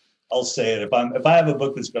I'll say it if I have a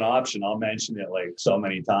book that's been optioned, I'll mention it like so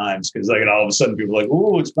many times because all of a sudden people are like,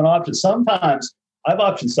 "Ooh, it's been optioned." Sometimes I've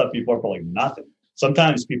optioned stuff before for like nothing.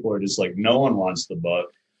 Sometimes people are just like, no one wants the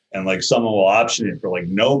book, and like someone will option it for like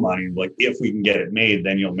no money. Like, if we can get it made,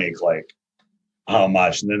 then you'll make like how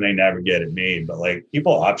much, and then they never get it made. But like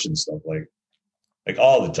people option stuff like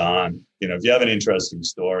all the time. If you have an interesting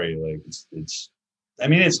story, like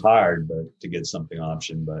it's hard, but to get something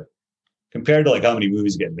optioned, but compared to like how many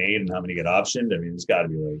movies get made and how many get optioned, I mean, it's got to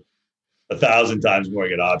be like 1,000 times more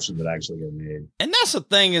get optioned than actually get made. And that's the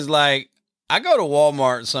thing is like, I go to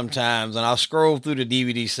Walmart sometimes and I'll scroll through the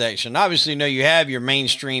DVD section. Obviously, you have your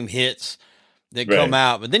mainstream hits that come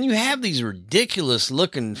out, but then you have these ridiculous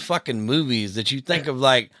looking fucking movies that you think of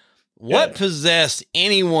like, what possessed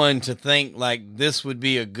anyone to think like this would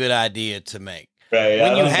be a good idea to make? Right,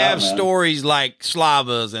 when you have stories like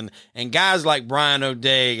Slava's and guys like Brian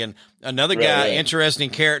O'Day and another guy, interesting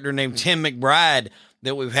character named Tim McBride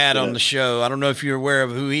that we've had on the show. I don't know if you're aware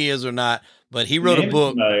of who he is or not, but he wrote a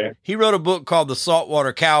book. He wrote a book called The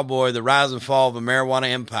Saltwater Cowboy, The Rise and Fall of a Marijuana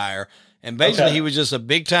Empire. And basically he was just a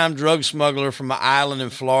big time drug smuggler from an island in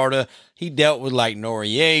Florida. He dealt with like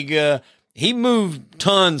Noriega. He moved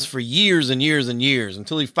tons for years and years and years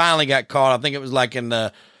until he finally got caught. I think it was like in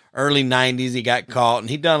the early 90s he got caught, and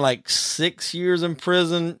he'd done like 6 years in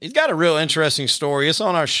prison. He's got a real interesting story. It's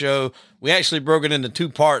on our show. We actually broke it into 2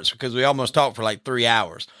 parts because we almost talked for like 3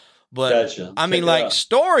 hours. But gotcha. I mean, like,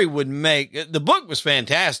 story would make, the book was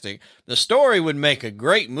fantastic. The story would make a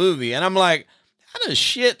great movie. And I'm like, how does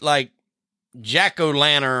shit like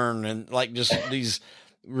Jack-O-Lantern and like just these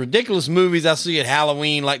ridiculous movies I see at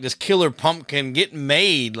Halloween, like this Killer Pumpkin, getting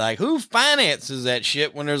made? Like, who finances that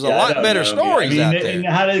shit when there's a lot better stories out there? And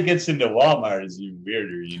how it gets into Walmart is even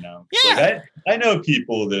weirder, Yeah. Like I know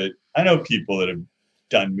people that have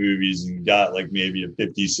done movies and got like maybe a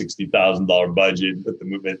 $50,000-$60,000 budget, but the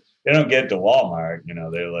movement, they don't get to Walmart.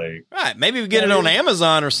 They're like, right. Maybe we get it on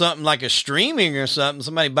Amazon or something, like a streaming or something.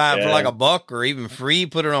 Somebody buy it for like $1 or even free,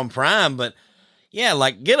 put it on Prime. But yeah,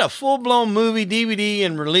 like get a full blown movie DVD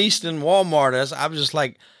and released in Walmart. I was just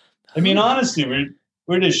like, I mean, honestly,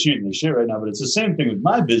 we're just shooting the shit right now, but it's the same thing with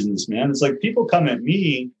my business, man. It's like people come at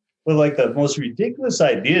me with like the most ridiculous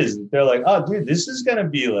ideas. They're like, "Oh, dude, this is gonna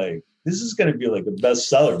be like a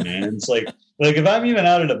bestseller, man." It's like if I'm even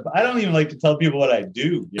out I don't even like to tell people what I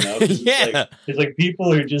do, It's like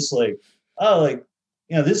people are just like, "Oh, like,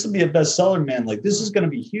 this will be a bestseller, man. Like, this is gonna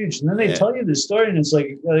be huge." And then they tell you this story, and it's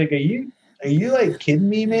like, are you like kidding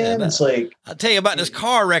me, man? It's like, I'll tell you about this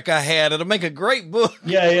car wreck I had. It'll make a great book.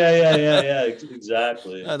 Yeah,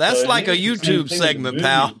 exactly. That's like a YouTube segment,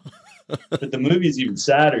 pal. But the movie's even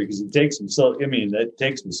sadder because it takes them that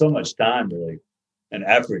takes me so much time to like an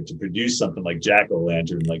effort to produce something like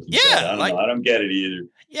Jack-O-Lantern, like you said. I don't know. I don't get it either.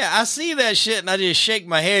 Yeah, I see that shit and I just shake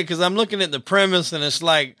my head because I'm looking at the premise and it's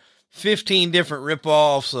like 15 different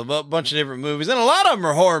ripoffs of a bunch of different movies. And a lot of them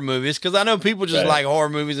are horror movies because I know people just like horror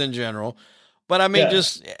movies in general. But I mean,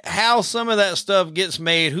 just how some of that stuff gets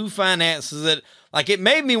made, who finances it. Like, it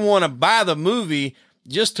made me want to buy the movie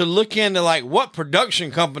just to look into like what production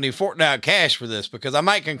company forked out cash for this, because I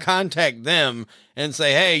might can contact them and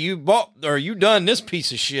say, "Hey, you bought or you done this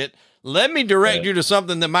piece of shit. Let me direct you to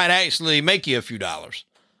something that might actually make you a few dollars."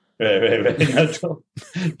 Right. No,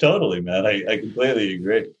 totally, man. I completely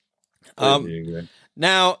agree.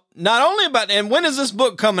 Now, not only about, and when is this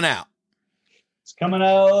book coming out? It's coming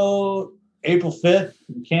out April 5th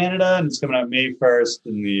in Canada, and it's coming out May 1st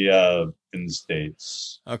in the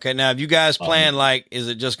States. Okay, now have you guys planned, like, is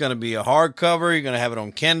it just going to be a hardcover? You're going to have it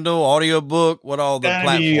on Kindle, audiobook? What all the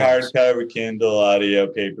platforms? Hardcover, Kindle, audio,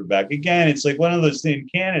 paperback. Again, it's like one of those things in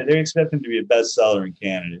Canada. They're expecting to be a bestseller in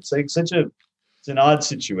Canada. It's like it's an odd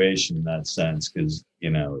situation in that sense because,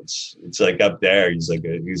 it's like up there. He's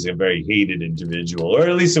a very hated individual, or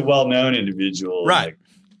at least a well-known individual. Right. Like,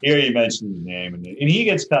 here you mentioned his name, and he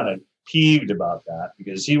gets kind of peeved about that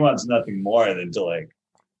because he wants nothing more than to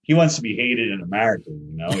he wants to be hated in America.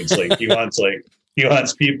 It's like he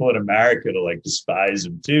wants people in America to like despise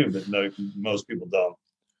him too, but no, most people don't.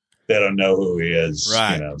 They don't know who he is.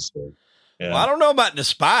 Right. So, well, I don't know about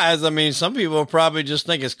despise. I mean, some people probably just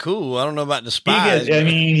think it's cool. I don't know about despise. If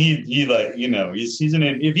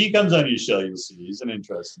he comes on your show, you'll see he's an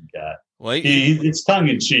interesting cat. Well, it's tongue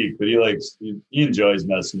in cheek, but he enjoys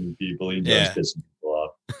messing with people. He enjoys pissing people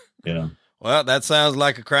off. Well, that sounds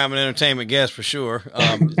like a crime and entertainment guest for sure.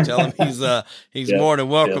 Tell him he's more than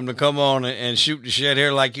welcome to come on and shoot the shit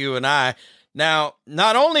here like you and I. Now,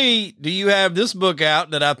 not only do you have this book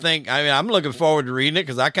out that I'm looking forward to reading it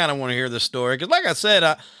because I kind of want to hear this story. Because like I said,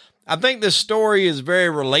 I think this story is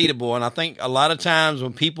very relatable. And I think a lot of times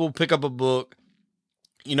when people pick up a book,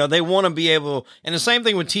 they want to be able, and the same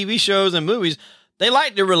thing with TV shows and movies, they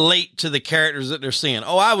like to relate to the characters that they're seeing.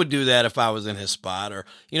 Oh, I would do that if I was in his spot, or,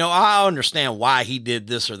 I understand why he did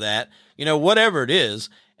this or that, whatever it is.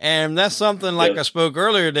 And that's something like I spoke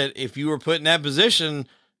earlier, that if you were put in that position,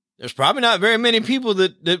 there's probably not very many people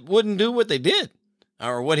that wouldn't do what they did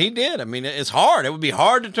or what he did. I mean, it's hard. It would be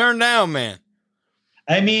hard to turn down, man.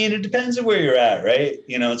 I mean, it depends on where you're at, right?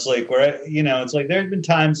 It's like there's been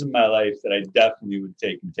times in my life that I definitely would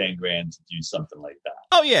take $10 grand to do something like that.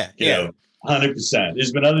 Oh yeah. You know, 100%.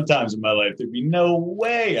 There's been other times in my life there'd be no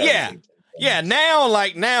way. Yeah.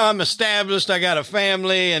 Now I'm established. I got a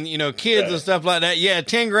family and, kids and stuff like that. Yeah.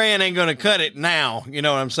 10 grand ain't going to cut it now. You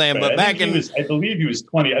know what I'm saying? Right. But I believe he was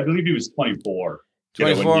 20. I believe he was 24.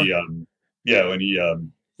 24.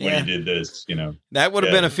 When he did this, that would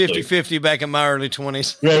have been a 50-50 back in my early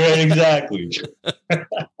 20s. Right. Exactly.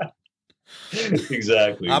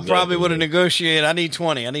 Exactly. I probably would have negotiated. I need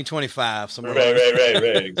 20. I need 25.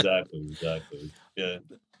 Right. Exactly. Yeah.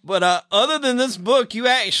 But other than this book, you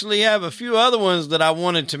actually have a few other ones that I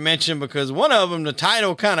wanted to mention, because one of them, the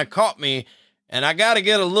title kind of caught me, and I got to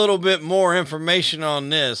get a little bit more information on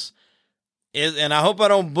this. And I hope I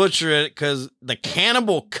don't butcher it, because the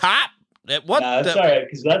Cannibal Cop. That's all right,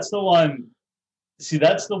 because that's the one. See,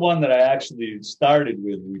 that's the one that I actually started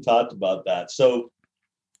with. We talked about that. So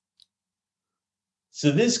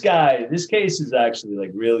this case is actually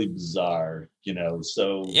like really bizarre,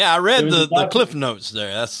 so. Yeah, I read the cliff notes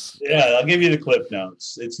there. I'll give you the cliff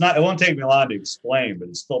notes. It won't take me long to explain, but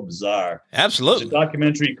it's still bizarre. Absolutely. There's a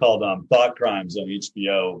documentary called Thought Crimes on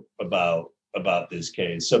HBO about this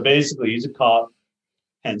case. So basically he's a cop,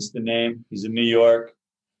 hence the name. He's in New York.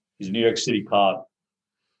 He's a New York City cop.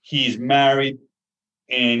 He's married,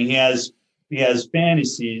 and he has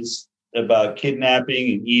fantasies about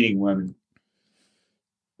kidnapping and eating women.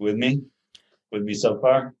 With me so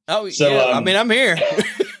far? Oh, so, yeah. I'm here.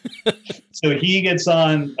 So he gets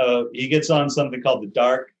on something called the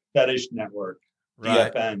Dark Fetish Network,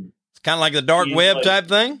 right? DFN. It's kind of like the dark web type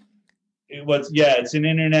thing. It's an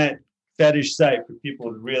internet fetish site for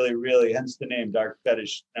people who really, really, hence the name Dark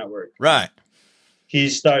Fetish Network. Right. He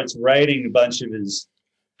starts writing a bunch of his,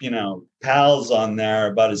 pals on there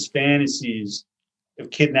about his fantasies of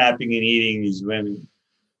kidnapping and eating these women.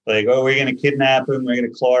 Like, we're going to kidnap him. We're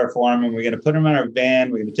going to chloroform him. We're going to put him in our van.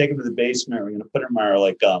 We're going to take him to the basement. We're going to put him in our, a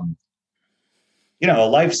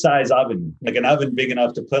life-size oven, like an oven big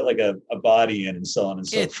enough to put like a body in, and so on and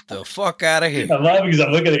so forth. Get the fuck out of here. I'm laughing because I'm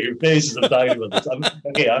looking at your face as I'm talking about this. I'm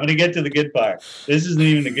going to get to the good part. This isn't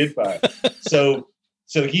even the good part.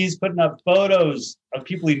 So he's putting up photos of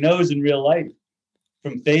people he knows in real life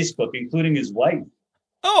from Facebook, including his wife,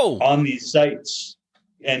 on these sites.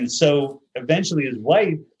 And so eventually his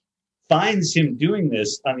wife finds him doing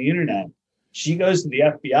this on the internet. She goes to the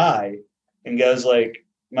FBI and goes like,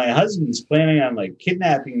 my husband's planning on like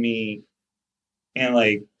kidnapping me and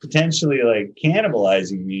like potentially like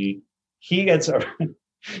cannibalizing me. He gets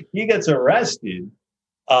arrested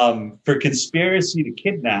for conspiracy to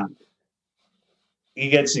kidnap. He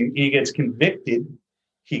gets convicted.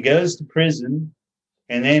 He goes to prison,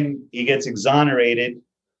 and then he gets exonerated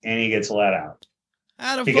and he gets let out.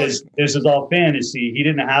 Because this is all fantasy. He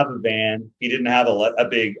didn't have a van. He didn't have a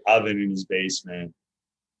big oven in his basement.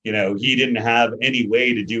 He didn't have any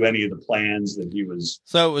way to do any of the plans that he was.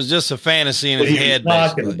 So it was just a fantasy in his head.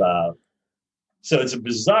 Talking about. So it's a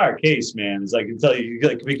bizarre case, man. As I can tell you,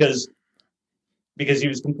 because he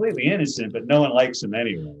was completely innocent, but no one likes him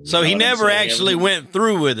anyway. So he never actually went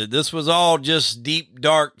through with it. This was all just deep,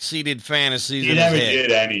 dark-seated fantasies. He never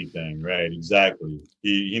did anything, right? Exactly.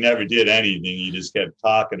 He never did anything. He just kept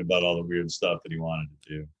talking about all the weird stuff that he wanted to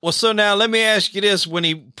do. Well, so now let me ask you this. When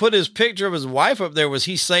he put his picture of his wife up there, was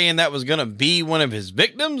he saying that was going to be one of his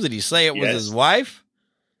victims? Did he say it was his wife?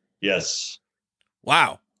 Yes.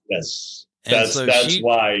 Wow. Yes. That's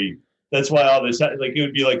why all this, like, it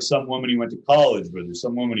would be like some woman he went to college with or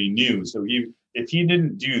some woman he knew. So if he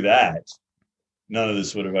didn't do that, none of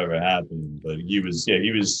this would have ever happened. But he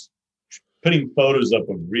was putting photos up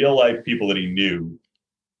of real life people that he knew.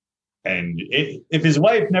 And if his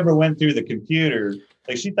wife never went through the computer,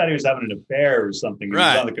 like she thought he was having an affair or something. Right. He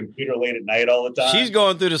was on the computer late at night all the time. She's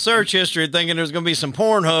going through the search history thinking there's going to be some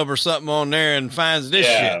Pornhub or something on there and finds this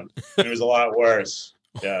shit. And it was a lot worse.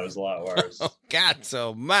 Yeah, it was a lot worse. Oh, God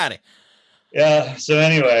almighty. Yeah. So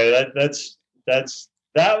anyway,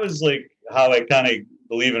 that was like how I kind of,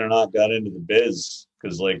 believe it or not, got into the biz.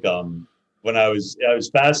 Cause like, when I was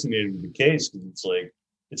fascinated with the case because it's like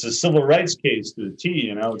it's a civil rights case to the T.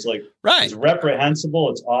 You know, it's like it's reprehensible,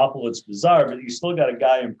 it's awful, it's bizarre, but you still got a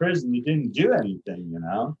guy in prison that didn't do anything. You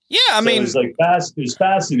know? Yeah, I mean, it was like it was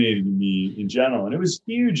fascinating to me in general, and it was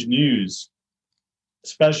huge news,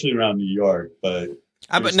 especially around New York. But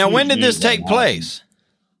now, when did this take place?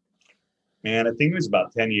 Man, I think it was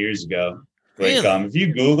about 10 years ago. Really? Like, if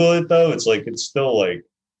you Google it though, it's still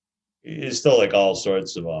all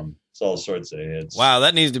sorts of it's all sorts of hits. Wow,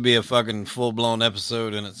 that needs to be a fucking full blown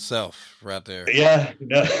episode in itself, right there. Yeah,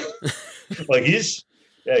 no, like he's.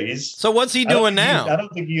 So what's he doing now? I don't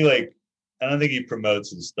think he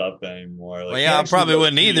promotes his stuff anymore. Like, well, yeah, I probably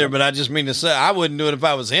wouldn't either. But I just mean to say, I wouldn't do it if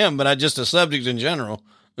I was him. But I just a subject in general.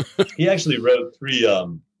 He actually wrote three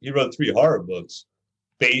horror books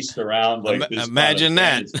based around like this. Imagine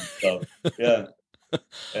that. Stuff. Yeah.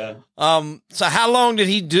 Yeah. So how long did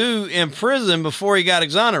he do in prison before he got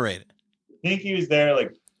exonerated? I think he was there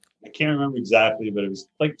like I can't remember exactly, but it was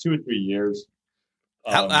like 2 or 3 years.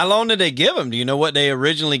 How long did they give him? Do you know what they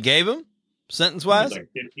originally gave him, sentence wise? Like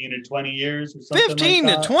 15 or 20 years or something. 15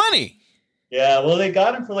 like to 20. Yeah, well, they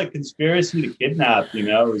got him for like conspiracy to kidnap. You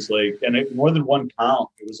know, it was like more than one count.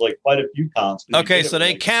 It was like quite a few counts. Okay, so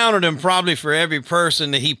they counted him probably for every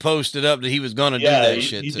person that he posted up that he was going to do that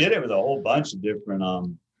shit. He did it with a whole bunch of different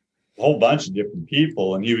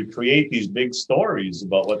people, and he would create these big stories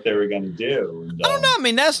about what they were going to do. And, I don't know. I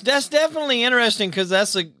mean, that's definitely interesting because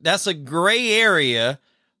that's a gray area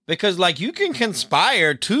because like you can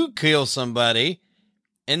conspire to kill somebody.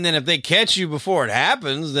 And then if they catch you before it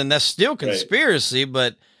happens, then that's still conspiracy. Right.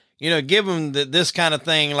 But, you know, give him this kind of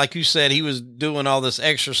thing. Like you said, he was doing all this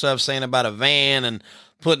extra stuff, saying about a van and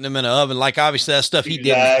putting them in an oven. Like, obviously, that stuff he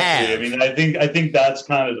didn't have. I mean, I think that's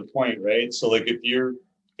kind of the point, right? So, like, if you're,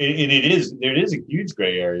 and there is a huge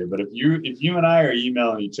gray area. But if you and I are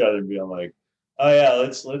emailing each other and being like, oh, yeah,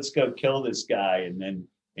 let's go kill this guy.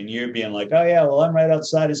 And you're being like, oh yeah, well I'm right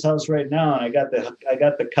outside his house right now, and I got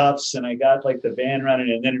the cuffs, and I got like the van running,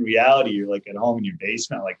 and then in reality you're like at home in your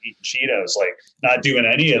basement, like eating Cheetos, like not doing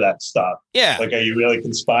any of that stuff. Yeah, like are you really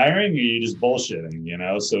conspiring, or are you just bullshitting? You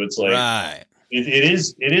know, so it's like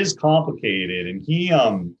it is complicated, and he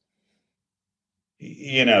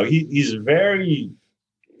you know he's very.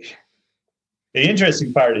 The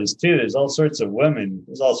interesting part is, too, there's all sorts of women.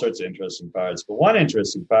 There's all sorts of interesting parts. But one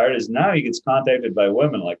interesting part is now he gets contacted by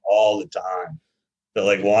women, like, all the time. That,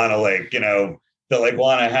 like, want to, like, you know, that, like,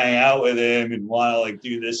 want to hang out with him and want to, like,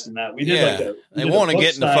 do this and that. We did, they want to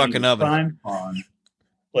get in the fucking oven. Crime Con,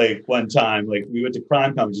 like, one time. Like, we went to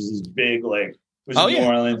Crime Con, which is this big, like, it was in New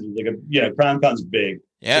Orleans. It was like Crime Con's big.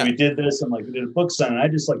 Yeah. So we did this, and, like, we did a book signing. And I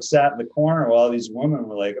just, like, sat in the corner while these women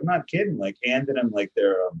were, like, I'm not kidding, like, handing him, like,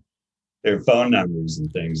 their phone numbers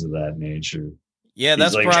and things of that nature. Yeah,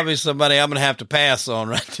 that's like, probably somebody I'm gonna have to pass on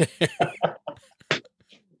right there.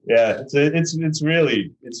 Yeah, it's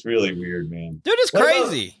really weird, man. Dude, it's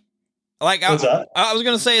crazy. Like I was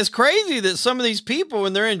gonna say, it's crazy that some of these people,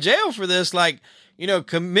 when they're in jail for this, like, you know,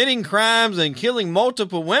 committing crimes and killing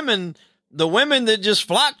multiple women, the women that just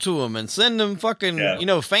flock to them and send them fucking, you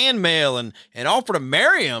know, fan mail and offer to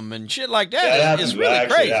marry them and shit like that. It's really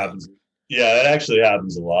crazy. Yeah, it actually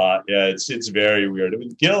happens a lot. Yeah, it's very weird.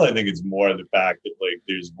 With Gil, I think it's more the fact that like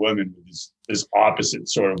there's women with this opposite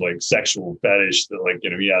sort of like sexual fetish that like, you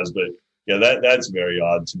know, he has. But yeah, that's very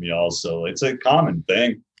odd to me also. It's a common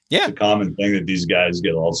thing. Yeah. It's a common thing that these guys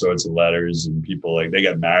get all sorts of letters and people like they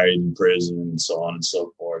get married in prison and so on and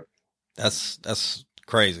so forth. That's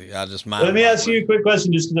crazy. Let me ask you a quick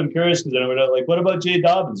question just because I'm curious because I know like what about Jay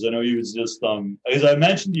Dobbins? I know he was just as I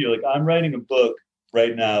mentioned to you, like I'm writing a book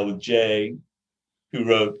right now with Jay, who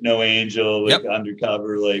wrote No Angel, like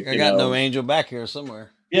undercover, like I got No Angel back here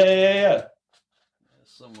somewhere. Yeah.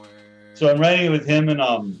 Somewhere. So I'm writing it with him and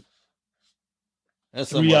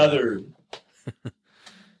three other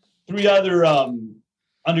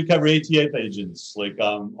undercover ATF agents, like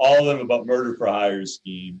all of them about murder for hire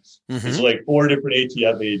schemes. Mm-hmm. There's like 4 different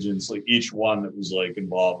ATF agents, like each one that was like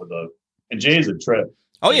involved with and Jay's a trip.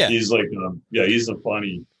 Oh like, yeah, he's like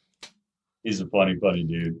he's a funny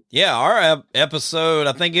dude. Yeah, our episode,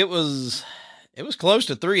 I think it was close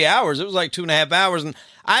to 3 hours. It was like 2.5 hours. And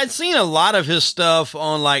I had seen a lot of his stuff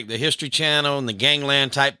on like the History Channel and the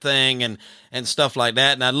Gangland type thing and stuff like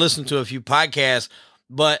that. And I'd listened to a few podcasts,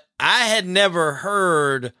 but I had never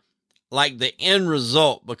heard like the end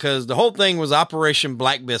result because the whole thing was Operation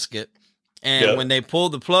Black Biscuit. And when they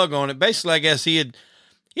pulled the plug on it, basically, I guess he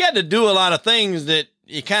had to do a lot of things that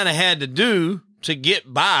you kind of had to do to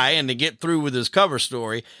get by and to get through with his cover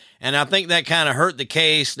story. And I think that kind of hurt the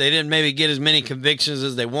case. They didn't maybe get as many convictions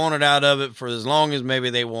as they wanted out of it for as long as maybe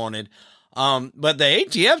they wanted. But the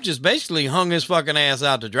ATF just basically hung his fucking ass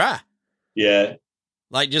out to dry. Yeah.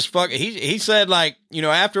 Like, just fuck. He said, like, you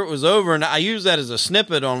know, after it was over, and I used that as a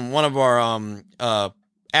snippet on one of our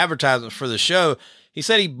advertisements for the show. He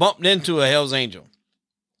said he bumped into a Hell's Angel,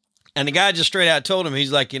 and the guy just straight out told him,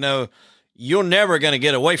 he's like, you know, you're never gonna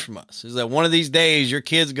get away from us. Is that one of these days your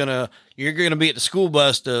kid's you're gonna be at the school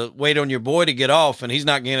bus to wait on your boy to get off, and he's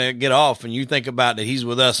not gonna get off, and you think about that he's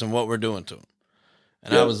with us and what we're doing to him.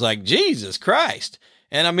 And I was like, Jesus Christ.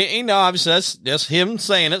 And I mean, you know, obviously that's him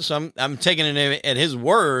saying it. So I'm taking it at his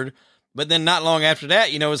word. But then not long after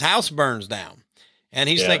that, you know, his house burns down, and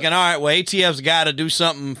he's thinking, all right, well, ATF's got to do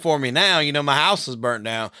something for me now. You know, my house is burnt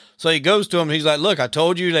down. So he goes to him and he's like, look, I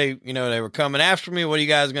told you they were coming after me. What are you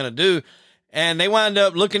guys going to do? And they wind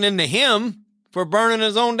up looking into him for burning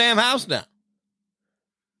his own damn house down.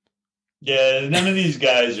 Yeah, none of these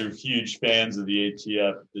guys are huge fans of the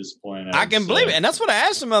ATF at this point. I can believe it. And that's what I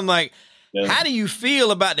asked him. I'm like, how do you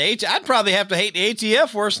feel about the ATF? I'd probably have to hate the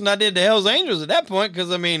ATF worse than I did the Hells Angels at that point.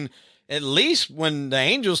 Because, I mean, at least when the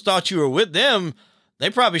Angels thought you were with them, they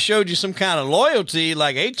probably showed you some kind of loyalty.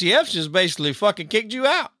 Like, ATF just basically fucking kicked you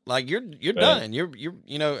out. Like, you're done. You're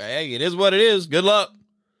you know, hey, it is what it is. Good luck.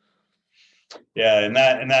 Yeah, and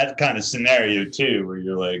that kind of scenario too, where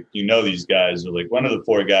you're like, you know, these guys are like, one of the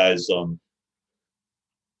four guys,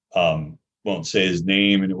 won't say his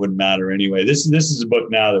name, and it wouldn't matter anyway. This is a book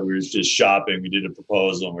now that we were just shopping. We did a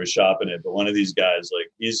proposal and we're shopping it, but one of these guys,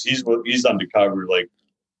 like, he's undercover, like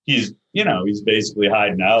he's basically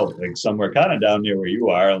hiding out like somewhere kind of down near where you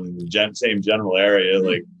are, in the same general area,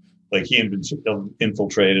 like he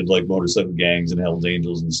infiltrated like motorcycle gangs and Hells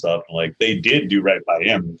Angels and stuff. And, like, they did do right by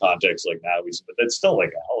him in context like now, but that's still like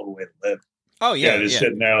a hell of a way to live. Oh yeah, just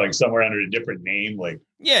sitting there like somewhere under a different name, like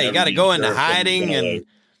you got to go into hiding and.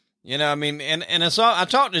 You know, I mean, and so I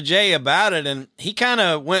talked to Jay about it, and he kind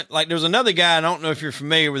of went, like, there's another guy, I don't know if you're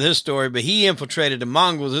familiar with his story, but he infiltrated the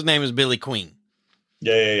Mongols. His name is Billy Queen.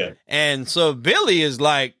 Yeah. And so Billy is,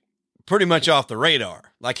 like, pretty much off the radar.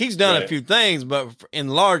 Like, he's done a few things, but in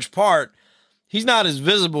large part, he's not as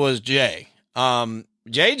visible as Jay.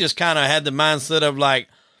 Jay just kind of had the mindset of, like,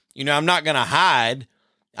 you know, I'm not going to hide.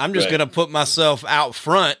 I'm just going to put myself out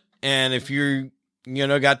front, and if you're, you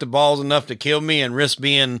know, got the balls enough to kill me and risk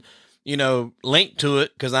being, you know, linked to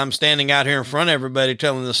it because I'm standing out here in front of everybody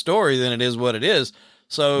telling the story, then it is what it is.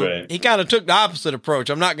 So he kind of took the opposite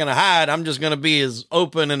approach. I'm not going to hide. I'm just going to be as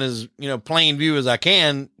open and as, you know, plain view as I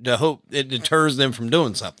can to hope it deters them from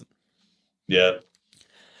doing something. Yeah.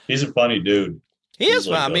 He's a funny dude. He is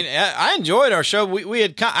fun. I mean, I enjoyed our show.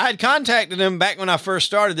 I had contacted him back when I first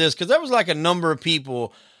started this because there was like a number of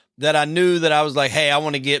people that I knew that I was like, hey, I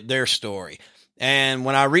want to get their story. And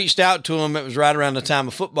when I reached out to him, it was right around the time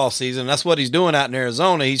of football season. That's what he's doing out in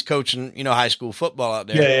Arizona. He's coaching, you know, high school football out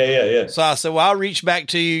there. Yeah. So I said, well, I'll reach back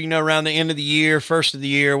to you, you know, around the end of the year, first of the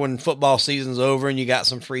year when football season's over and you got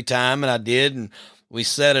some free time. And I did. And we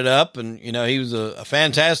set it up. And, you know, he was a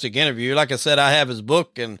fantastic interview. Like I said, I have his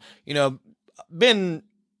book and, you know, been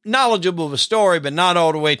knowledgeable of a story, but not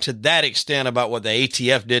all the way to that extent about what the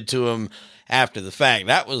ATF did to him after the fact.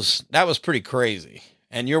 That was pretty crazy.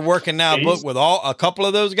 And you're working now a book with a couple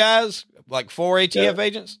of those guys, like 4 ATF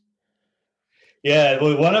agents? Yeah,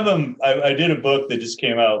 well, one of them, I did a book that just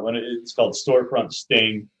came out. It's called Storefront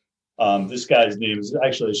Sting. This guy's name is,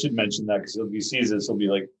 actually, I should mention that because if he sees this, he'll be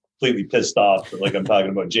like completely pissed off. But like I'm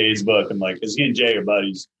talking about Jay's book. I'm like, because he and Jay are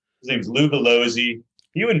buddies. His name's Lou Velozzi.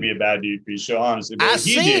 He wouldn't be a bad dude for your show, honestly. But I've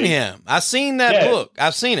seen him. I've seen that book.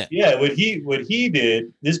 I've seen it. Yeah, what he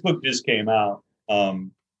did, this book just came out.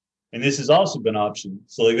 And this has also been optioned.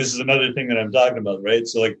 So like, this is another thing that I'm talking about, right?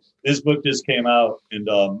 So like this book just came out and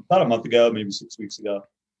about a month ago, maybe 6 weeks ago.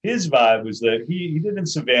 His vibe was that he did in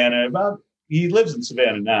Savannah, he lives in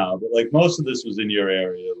Savannah now, but like most of this was in your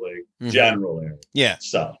area, like general area. Yeah.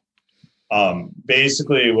 So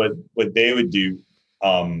basically what they would do,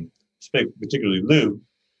 particularly Lou,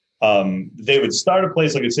 they would start a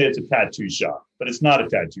place, like I say, it's a tattoo shop, but it's not a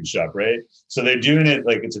tattoo shop, right? So they're doing it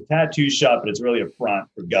like it's a tattoo shop, but it's really a front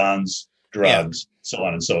for guns, drugs, so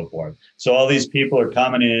on and so forth. So all these people are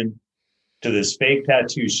coming in to this fake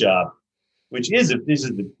tattoo shop, which is this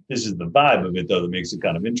is the vibe of it though that makes it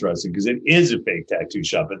kind of interesting because it is a fake tattoo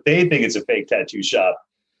shop, but they think it's a fake tattoo shop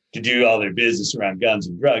to do all their business around guns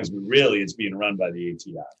and drugs, but really it's being run by the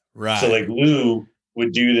ATF. Right. So like Lou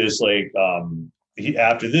would do this like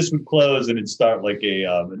after this would close and it'd start like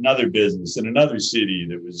another business in another city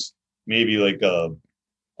that was maybe like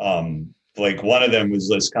like one of them was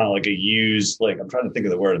this kind of like a used, like I'm trying to think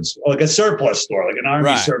of the word, like a surplus store, like an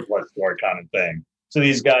army surplus store kind of thing. So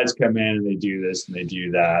these guys come in and they do this and they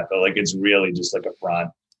do that, but like it's really just like a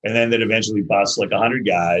front. and then they'd eventually bust like 100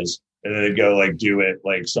 guys, and then they'd go like do it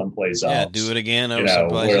like someplace else. Yeah, do it again. You know,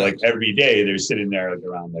 where like every day they're sitting there like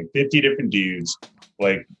around like 50 different dudes,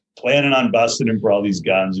 like planning on busting them for all these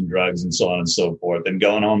guns and drugs and so on and so forth, and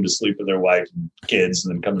going home to sleep with their wife and kids,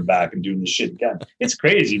 and then coming back and doing the shit again. It's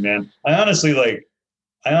crazy, man. I honestly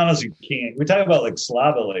can't. We talk about like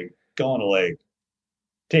Slava, like going to like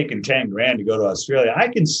taking 10 grand to go to Australia.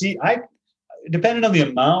 Depending on the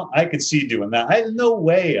amount, I could see doing that. I have no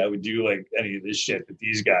way I would do like any of this shit that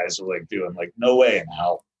these guys are like doing. Like, no way in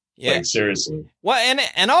hell. Yeah. Like, seriously. Well,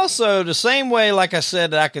 and also the same way, like I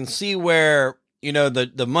said, that I can see where, you know,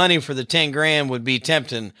 the money for the 10 grand would be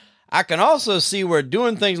tempting. I can also see where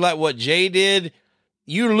doing things like what Jay did,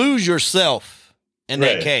 you lose yourself in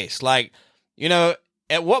that case. Like, you know,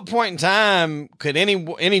 at what point in time could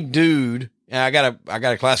any dude, and I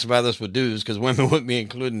gotta classify this with dudes because women wouldn't be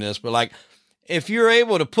included in this, but like, if you're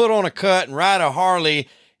able to put on a cut and ride a Harley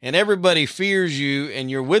and everybody fears you and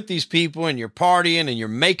you're with these people and you're partying and you're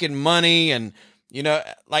making money and, you know,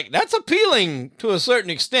 like that's appealing to a certain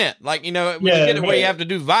extent. Like, you know, when you get it where you have to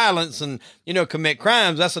do violence and, you know, commit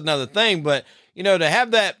crimes, that's another thing. But, you know, to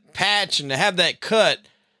have that patch and to have that cut,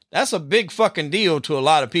 that's a big fucking deal to a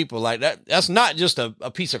lot of people. Like that's not just a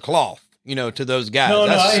piece of cloth, you know, to those guys. No,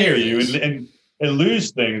 I hear you. And Lou's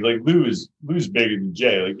thing, like Lou's bigger than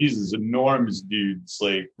Jay. Like he's this enormous dude. It's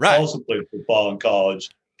like also played football in college,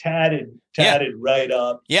 tatted right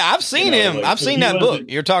up. Yeah, I've seen him. Like, I've seen that book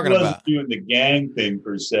you're talking about. Doing the gang thing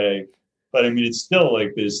per se, but I mean, it's still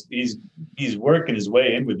like this. He's working his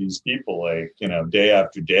way in with these people, like, you know, day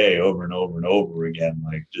after day, over and over and over again.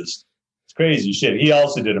 Like, just it's crazy shit. He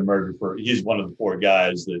also did a murder he's one of the 4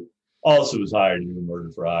 guys that also was hired to do a murder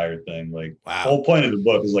for hire thing. Like, the whole point of the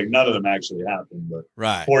book is like none of them actually happened,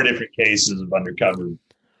 but 4 different cases of undercover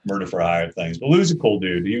murder for hire things. But Lou's a cool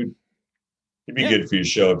dude. He'd be good for your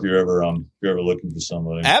show if you're ever looking for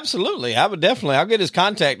somebody. Absolutely. I'll get his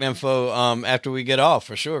contact info after we get off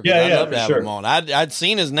for sure. I'd love to have him on. I'd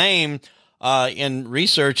seen his name in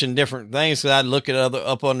research and different things. Cause I'd look at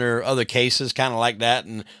up under other cases, kind of like that.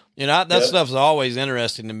 And, you know, that stuff's always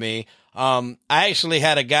interesting to me. I actually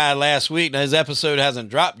had a guy last week. Now his episode hasn't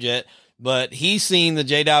dropped yet, but he's seen the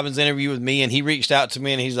J Dobbins interview with me and he reached out to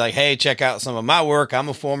me and he's like, hey, check out some of my work. I'm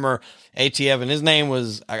a former ATF and his name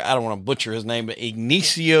was, I don't want to butcher his name, but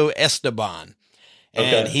Ignacio Esteban.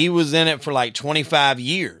 And he was in it for like 25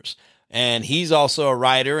 years. And he's also a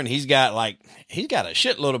writer and he's got a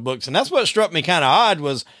shitload of books. And that's what struck me kind of odd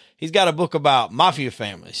was he's got a book about mafia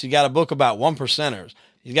families. He's got a book about 1%ers.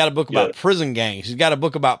 He's got a book about prison gangs. He's got a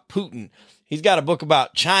book about Putin. He's got a book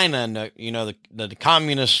about China and the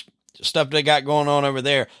communist stuff they got going on over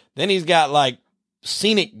there. Then he's got like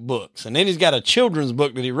scenic books, and then he's got a children's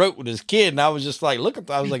book that he wrote with his kid. And I was just like,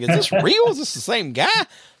 I was like, is this real? Is this the same guy?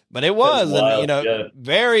 But it was, and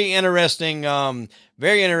very interesting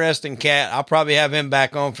cat. I'll probably have him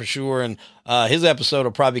back on for sure. And his episode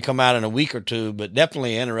will probably come out in a week or two. But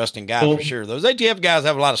definitely an interesting guy for sure. Those ATF guys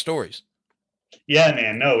have a lot of stories. Yeah,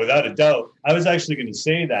 man. No, without a doubt. I was actually going to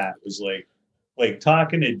say that was like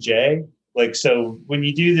talking to Jay. Like, so when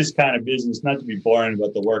you do this kind of business, not to be boring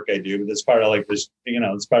about the work I do, but that's part of like this, you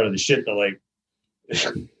know, it's part of the shit that like,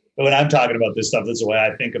 when I'm talking about this stuff, that's the way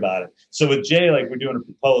I think about it. So with Jay, like we're doing a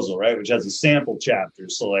proposal, right? Which has a sample chapter.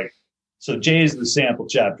 So Jay is the sample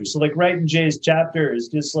chapter. So like writing Jay's chapter is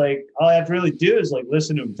just like, all I have to really do is like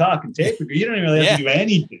listen to him talk and tape. You don't even really have to do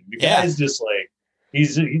anything. The guy's just like,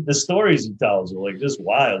 the stories he tells are like just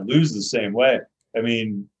wild. Lou's the same way. I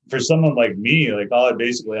mean, for someone like me, like all I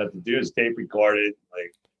basically have to do is tape record it,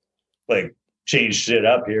 like change shit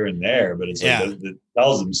up here and there. But it's like the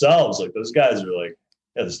tells themselves, like those guys are like,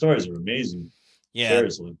 the stories are amazing. Yeah.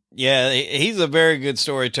 Seriously. Yeah. He's a very good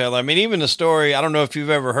storyteller. I mean, even the story, I don't know if you've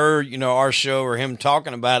ever heard, you know, our show or him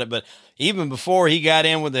talking about it, but even before he got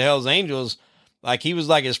in with the Hells Angels, like he was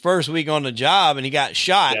like his first week on the job and he got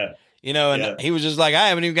shot. Yeah. You know, and he was just like, I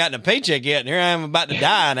haven't even gotten a paycheck yet. And here I am about to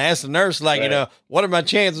die. And I asked the nurse, like, you know, what are my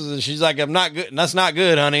chances? And she's like, I'm not good. And that's not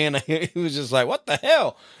good, honey. And he was just like, what the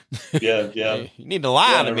hell? Yeah. You need to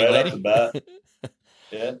lie to me, lady.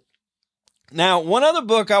 Yeah. Now, one other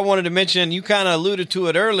book I wanted to mention, you kind of alluded to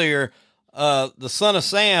it earlier, The Son of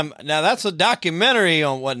Sam. Now, that's a documentary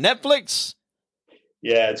on what, Netflix?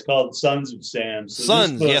 Yeah, it's called Sons of Sam. So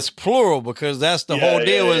Sons, yes, plural, because that's the whole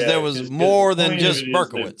deal is there was more than just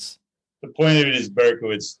Berkowitz. The point of it is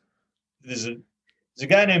Berkowitz. There's a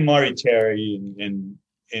guy named Maury Terry,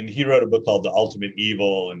 and he wrote a book called The Ultimate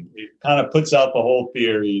Evil, and it kind of puts out the whole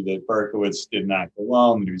theory that Berkowitz didn't act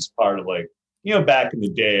alone, that he was part of like, you know, back in the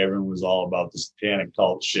day, everyone was all about the satanic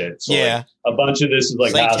cult shit. So like, a bunch of this is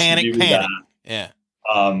like satanic panic. Yeah.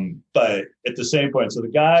 But at the same point, so the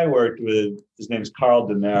guy I worked with, his name's Carl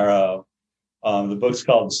De Niro. The book's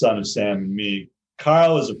called Son of Sam and Me.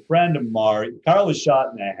 Carl is a friend of Mari. Carl was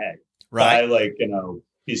shot in the head. Right. By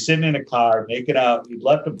he's sitting in a car making out. He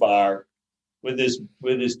left a bar with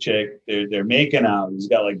his chick. They're making out. He's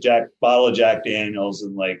got like bottle of Jack Daniels,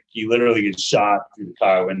 and like he literally gets shot through the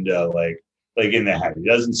car window, like in the head. He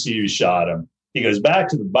doesn't see who shot him. He goes back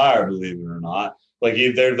to the bar, believe it or not. Like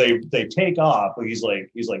they take off. Like he's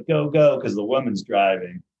like go because the woman's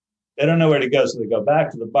driving. They don't know where to go, so they go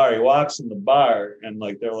back to the bar. He walks in the bar, and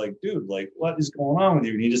like they're like, dude, like what is going on with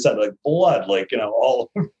you? And he just had like blood, like all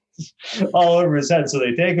over his head. So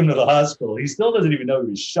they take him to the hospital. He still doesn't even know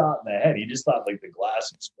he was shot in the head. He just thought like the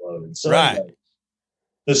glass exploded. So right. Like,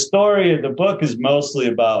 the story of the book is mostly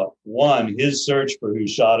about his search for who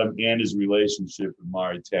shot him and his relationship with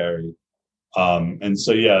Mari Terry. And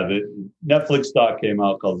so the Netflix doc came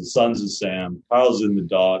out called The Sons of Sam. Carl's in the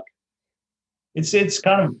doc. It's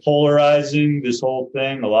kind of polarizing, this whole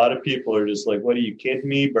thing. A lot of people are just like, what are you kidding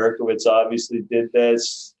me? Berkowitz obviously did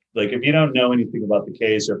this. Like, if you don't know anything about the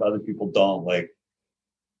case, or if other people don't, like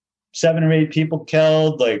 7 or 8 people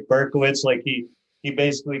killed, like Berkowitz, like he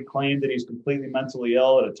basically claimed that he's completely mentally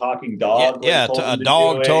ill, and a talking dog. A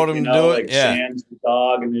dog told him to do it. Like Sam's the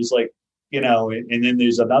dog. And there's like, and then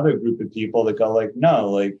there's another group of people that go like, no,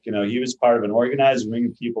 like, he was part of an organized ring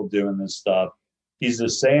of people doing this stuff. He's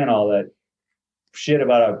just saying all that shit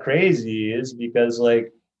about how crazy he is because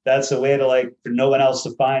like that's the way to like for no one else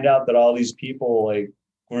to find out that all these people like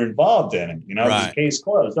were involved in it. Right. It's case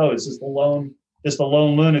closed. Oh, it's just a lone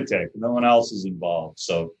lunatic. No one else is involved.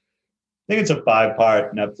 So I think it's a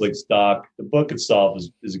 5-part Netflix doc. The book itself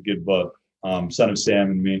is a good book. Son of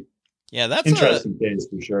Sam and Me. Yeah, that's interesting case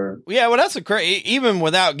for sure. Yeah, well, that's even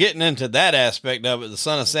without getting into that aspect of it, the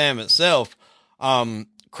Son of Sam itself,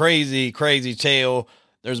 crazy tale.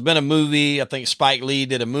 There's been a movie. I think Spike Lee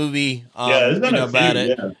did a movie about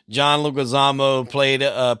it. Yeah. John Leguizamo played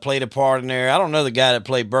a part in there. I don't know the guy that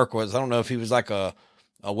played Berkowitz. I don't know if he was like a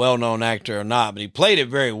well-known actor or not, but he played it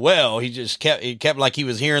very well. He just kept like he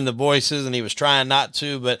was hearing the voices and he was trying not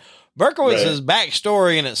to. But Berkowitz's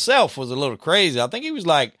backstory in itself was a little crazy. I think he was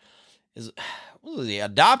like, was he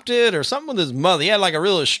adopted or something with his mother? He had like a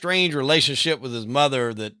real strange relationship with his mother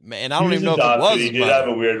and I don't even know if it was his mother. He did have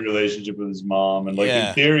a weird relationship with his mom. And like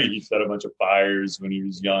in theory, he set a bunch of fires when he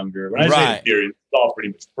was younger. When I say in theory, it's all pretty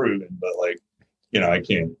much proven, but like, I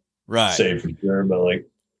can't say for sure, but like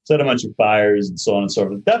set a bunch of fires and so on and so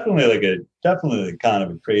forth. Definitely kind of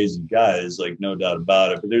a crazy guy, is like no doubt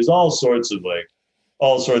about it. But there's all sorts of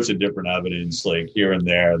different evidence like here and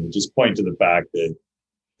there that just point to the fact that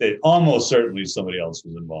almost certainly somebody else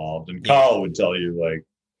was involved. And Carl would tell you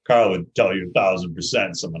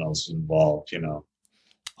 1,000% someone else was involved,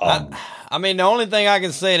 I mean, the only thing I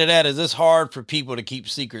can say to that is it's hard for people to keep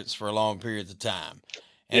secrets for long periods of time.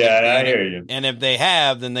 And I hear you. And if they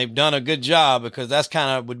have, then they've done a good job, because that's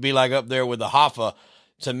kind of would be like up there with the Hoffa.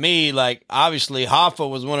 To me, like obviously Hoffa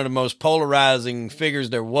was one of the most polarizing figures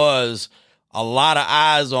there was. A lot of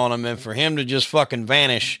eyes on him, and for him to just fucking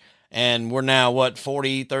vanish. And we're now,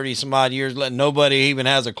 30 some odd years later, nobody even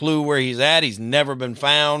has a clue where he's at. He's never been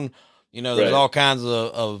found. There's all kinds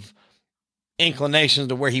of inclinations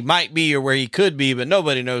to where he might be or where he could be, but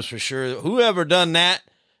nobody knows for sure. Whoever done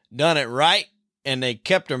it right, and they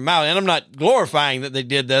kept their mouth. And I'm not glorifying that they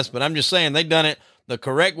did this, but I'm just saying they done it the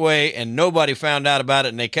correct way, and nobody found out about it,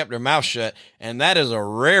 and they kept their mouth shut. And that is a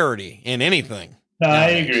rarity in anything. No, I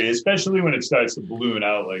agree, especially when it starts to balloon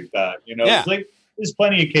out like that. It's like, there's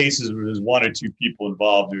plenty of cases where there's 1 or 2 people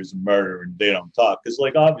involved. There's a murder and they don't talk because,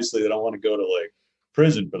 like, obviously they don't want to go to like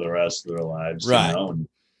prison for the rest of their lives, right?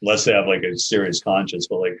 Unless they have like a serious conscience.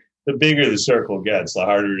 But like, the bigger the circle gets, the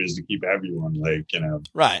harder it is to keep everyone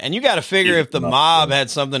right. And you got to figure if the mob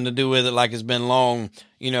had something to do with it, like it's been long,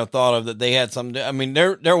 thought of that they had something. I mean,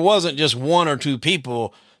 there wasn't just 1 or 2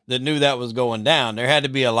 people that knew that was going down. There had to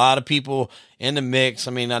be a lot of people in the mix.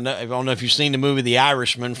 I mean, I don't know if you've seen the movie The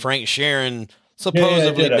Irishman. Frank Sheeran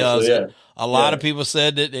supposedly does it. A lot of people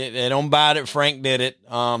said that they don't buy it. Frank did it.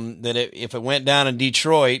 If it went down in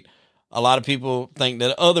Detroit, a lot of people think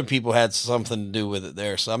that other people had something to do with it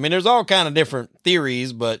there. So, I mean, there's all kind of different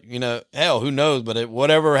theories, but hell, who knows? But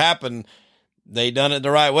whatever happened, they done it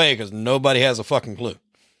the right way, because nobody has a fucking clue.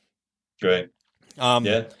 Right.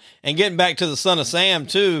 And getting back to the Son of Sam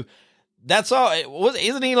too, that's all.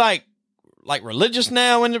 Isn't he like religious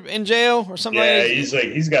now in jail or something? Yeah,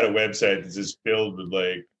 he's got a website that's just filled with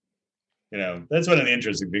that's one of the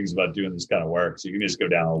interesting things about doing this kind of work. So you can just go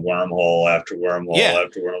down a wormhole after wormhole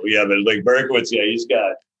after wormhole. Yeah, but like Berkowitz, he's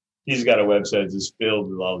got he's got a website that's filled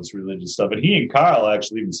with all this religious stuff. And he and Carl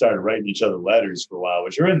actually even started writing each other letters for a while,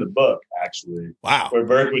 which are in the book, actually. Wow. Where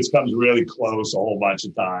Berkowitz comes really close a whole bunch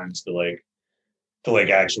of times to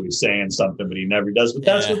actually saying something, but he never does. But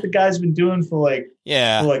that's what the guy's been doing for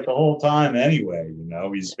the whole time anyway.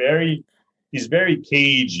 He's very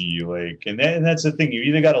cagey, and that's the thing. You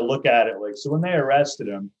either got to look at it so when they arrested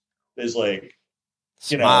him, there's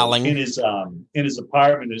smiling in his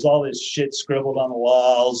apartment, there's all this shit scribbled on the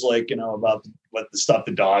walls, about what the stuff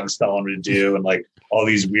the dog's telling him to do, and all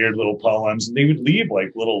these weird little poems, and they would leave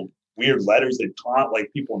little weird letters they'd taunt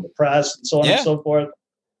people in the press and so on and so forth.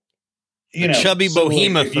 Chubby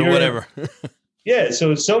behemoth or whatever.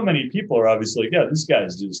 So many people are obviously this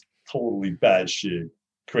guy's just totally batshit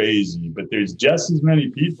crazy, but there's just as many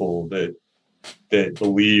people that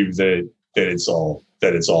believe that it's all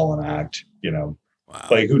an act. Wow.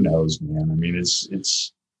 Who knows, man? I mean, it's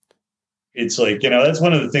that's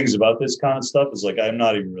one of the things about this kind of stuff is I'm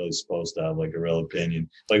not even really supposed to have a real opinion.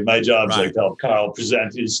 My job's to help Carl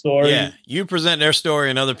present his story. Yeah, you present their story,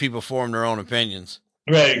 and other people form their own opinions.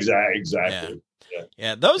 Right, exactly.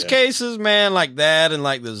 Yeah. Those cases, man, like that and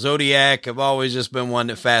the Zodiac have always just been one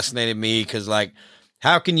that fascinated me because,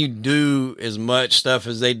 how can you do as much stuff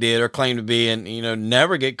as they did or claim to be and,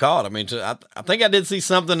 never get caught? I mean, I think I did see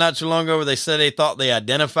something not too long ago where they said they thought they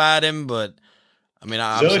identified him, but, I mean,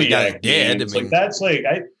 obviously Zodiac, the guy's dead. Man, that's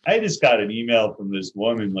I just got an email from this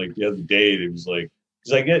woman, the other day that was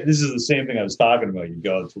this is the same thing I was talking about. You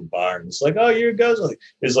go to a bar and it's here it goes.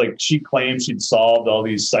 It's she claimed she'd solved all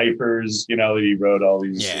these ciphers, that he wrote all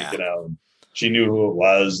these, and she knew who it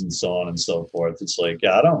was and so on and so forth. It's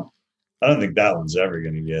I don't think that one's ever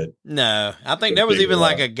going to get. No, I think there was even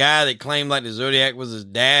a guy that claimed the Zodiac was his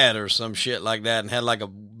dad or some shit like that and had a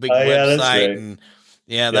big website. Right.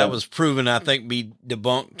 And that was proven, I think, be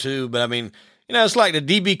debunked too. But I mean, it's like the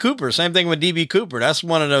DB Cooper, same thing with DB Cooper. That's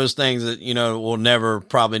one of those things that, we'll never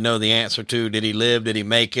probably know the answer to. Did he live? Did he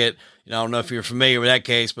make it? I don't know if you're familiar with that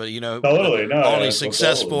case, but totally, only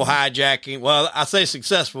successful hijacking. Well, I say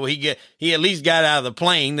successful. He at least got out of the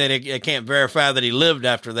plane. That it can't verify that he lived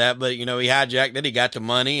after that, but he hijacked it. He got the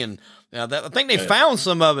money, and I think they found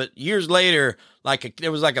some of it years later.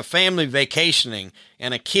 There was a family vacationing,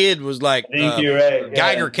 and a kid was I think you're right.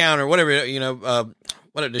 Geiger counter, whatever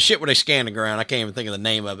what the shit where they scan the ground. I can't even think of the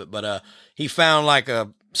name of it, but he found a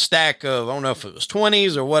stack of, I don't know if it was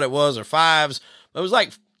 20s or what it was or 5s. But it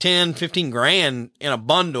was 10, 15 grand in a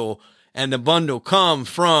bundle, and the bundle come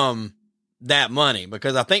from that money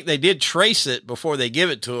because I think they did trace it before they give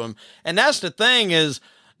it to him. And that's the thing is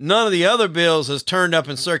none of the other bills has turned up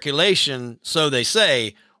in circulation. So they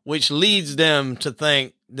say, which leads them to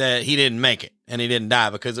think that he didn't make it and he didn't die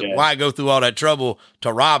because why go through all that trouble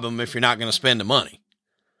to rob him if you're not going to spend the money?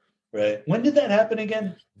 Right. When did that happen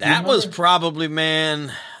again? That was probably,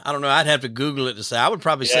 man, I don't know. I'd have to Google it to say. I would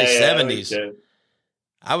probably say 70s.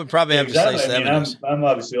 I would probably have to say 70s. I'm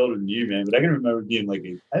obviously older than you, man, but I can remember being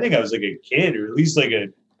I think I was a kid or at least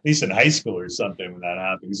in high school or something when that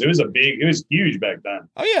happened. Because it was huge back then.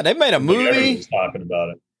 Oh yeah, they made a movie. Everyone was talking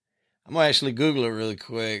about it. I'm gonna actually Google it really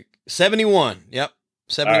quick. 71. Yep.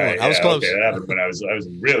 71. Right, I was close. Okay, that happened when I was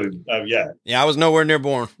really Yeah, I was nowhere near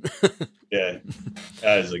born. Yeah,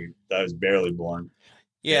 I was barely born.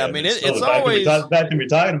 Yeah, I mean, it's always... The fact that we're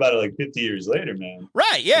talking about it 50 years later, man.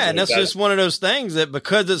 Right, yeah, and that's just one of those things that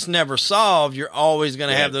because it's never solved, you're always going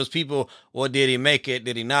to have those people, well, did he make it?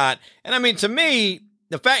 Did he not? And I mean, to me,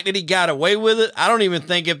 the fact that he got away with it, I don't even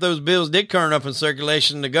think if those bills did turn up in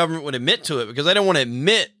circulation, the government would admit to it because they don't want to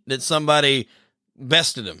admit that somebody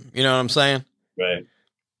bested him. You know what I'm saying? Right.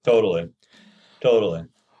 Totally.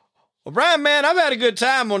 Well, Brian, man, I've had a good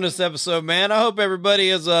time on this episode, man. I hope everybody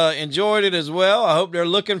has enjoyed it as well. I hope they're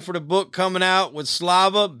looking for the book coming out with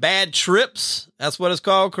Slava, Bad Trips. That's what it's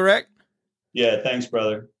called, correct? Yeah, thanks,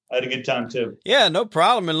 brother. I had a good time, too. Yeah, no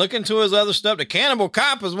problem. And look into his other stuff. The Cannibal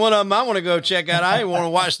Cop is one of them I want to go check out. I didn't want to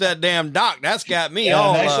watch that damn doc. That's got me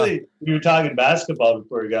all... Actually, we were talking basketball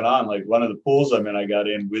before we got on. One of the pools I'm in, I got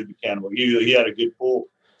in with the Cannibal. He had a good pool.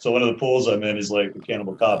 So one of the pools I'm in is the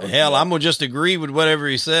Cannibal Cop. Hell, I'm going to just agree with whatever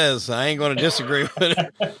he says. I ain't going to disagree with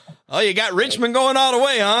it. Oh, you got Richmond going all the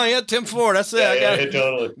way, huh? Yeah, 10-4. That's it. Yeah,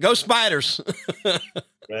 totally. Go Spiders.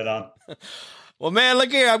 Right on. Well, man, look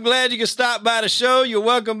here. I'm glad you can stop by the show. You're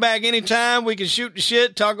welcome back anytime. We can shoot the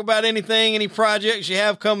shit, talk about anything, any projects you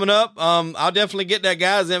have coming up. I'll definitely get that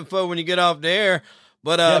guy's info when you get off the air.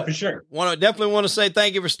 But yeah, for sure. Definitely want to say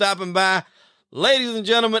thank you for stopping by. Ladies and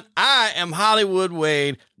gentlemen, I am Hollywood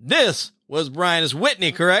Wade. This was Brian. It's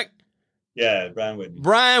Whitney, correct? Yeah, Brian Whitney.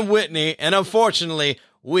 Brian Whitney. And unfortunately,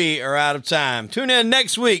 we are out of time. Tune in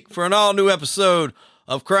next week for an all-new episode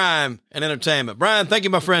of crime and entertainment. Brian, thank you,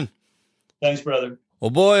 my friend. Thanks, brother. Well,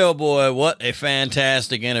 boy, oh boy, what a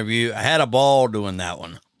fantastic interview. I had a ball doing that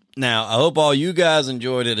one. Now, I hope all you guys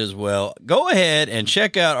enjoyed it as well. Go ahead and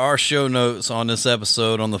check out our show notes on this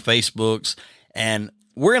episode on the Facebooks, and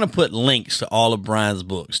we're going to put links to all of Brian's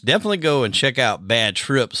books. Definitely go and check out Bad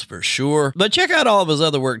Trips for sure, but check out all of his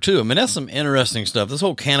other work too. I mean, that's some interesting stuff. This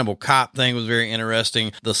whole Cannibal Cop thing was very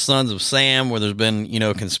interesting. The Sons of Sam, where there's been,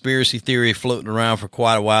 conspiracy theory floating around for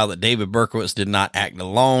quite a while that David Berkowitz did not act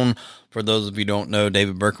alone. For those of you who don't know,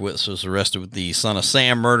 David Berkowitz was arrested with the Son of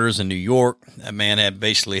Sam murders in New York. That man had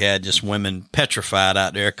basically had just women petrified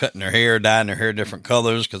out there, cutting their hair, dyeing their hair different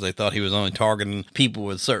colors because they thought he was only targeting people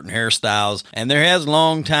with certain hairstyles. And there has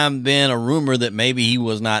long time been a rumor that maybe he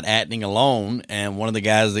was not acting alone. And one of the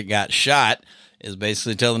guys that got shot is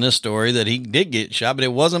basically telling this story that he did get shot, but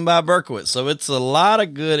it wasn't by Berkowitz. So it's a lot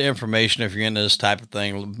of good information if you're into this type of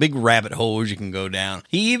thing. Big rabbit holes you can go down.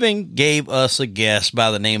 He even gave us a guest by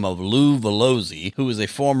the name of Lou Velozzi, who is a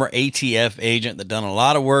former ATF agent that done a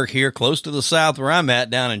lot of work here close to the South where I'm at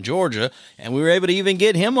down in Georgia. And we were able to even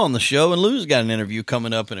get him on the show, and Lou's got an interview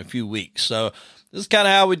coming up in a few weeks. So this is kind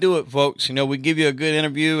of how we do it, folks. We give you a good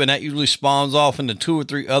interview, and that usually spawns off into 2 or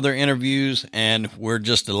 3 other interviews, and we're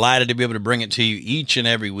just delighted to be able to bring it to you each and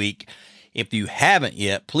every week. If you haven't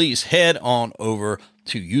yet, please head on over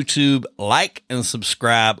to YouTube, like and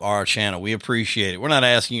subscribe our channel. We appreciate it. We're not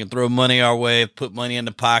asking you to throw money our way, put money in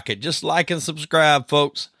the pocket. Just like and subscribe,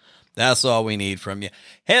 folks. That's all we need from you.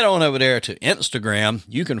 Head on over there to Instagram.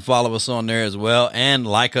 You can follow us on there as well, and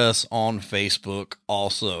like us on Facebook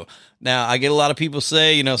also. Now, I get a lot of people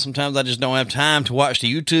say, sometimes I just don't have time to watch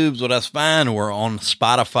the YouTubes. Well, that's fine. We're on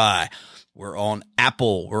Spotify. We're on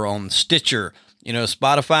Apple. We're on Stitcher.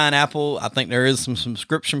 Spotify and Apple, I think there is some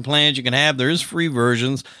subscription plans you can have. There is free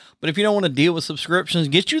versions. But if you don't want to deal with subscriptions,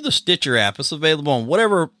 get you the Stitcher app. It's available on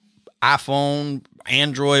whatever iPhone,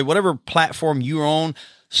 Android, whatever platform you're on.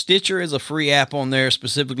 Stitcher is a free app on there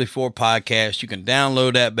specifically for podcasts. You can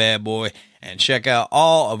download that bad boy and check out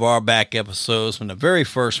all of our back episodes from the very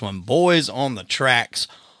first one, Boys on the Tracks,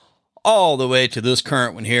 all the way to this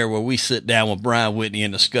current one here where we sit down with Brian Whitney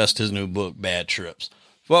and discussed his new book, Bad Trips.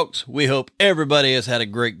 Folks, we hope everybody has had a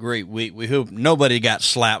great, great week. We hope nobody got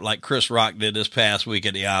slapped like Chris Rock did this past week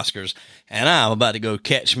at the Oscars. And I'm about to go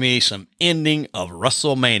catch me some ending of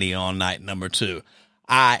WrestleMania on night number 2.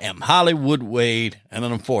 I am Hollywood Wade, and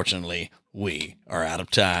unfortunately, we are out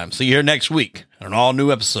of time. See you here next week on an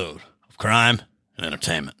all-new episode of Crime and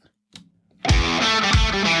Entertainment.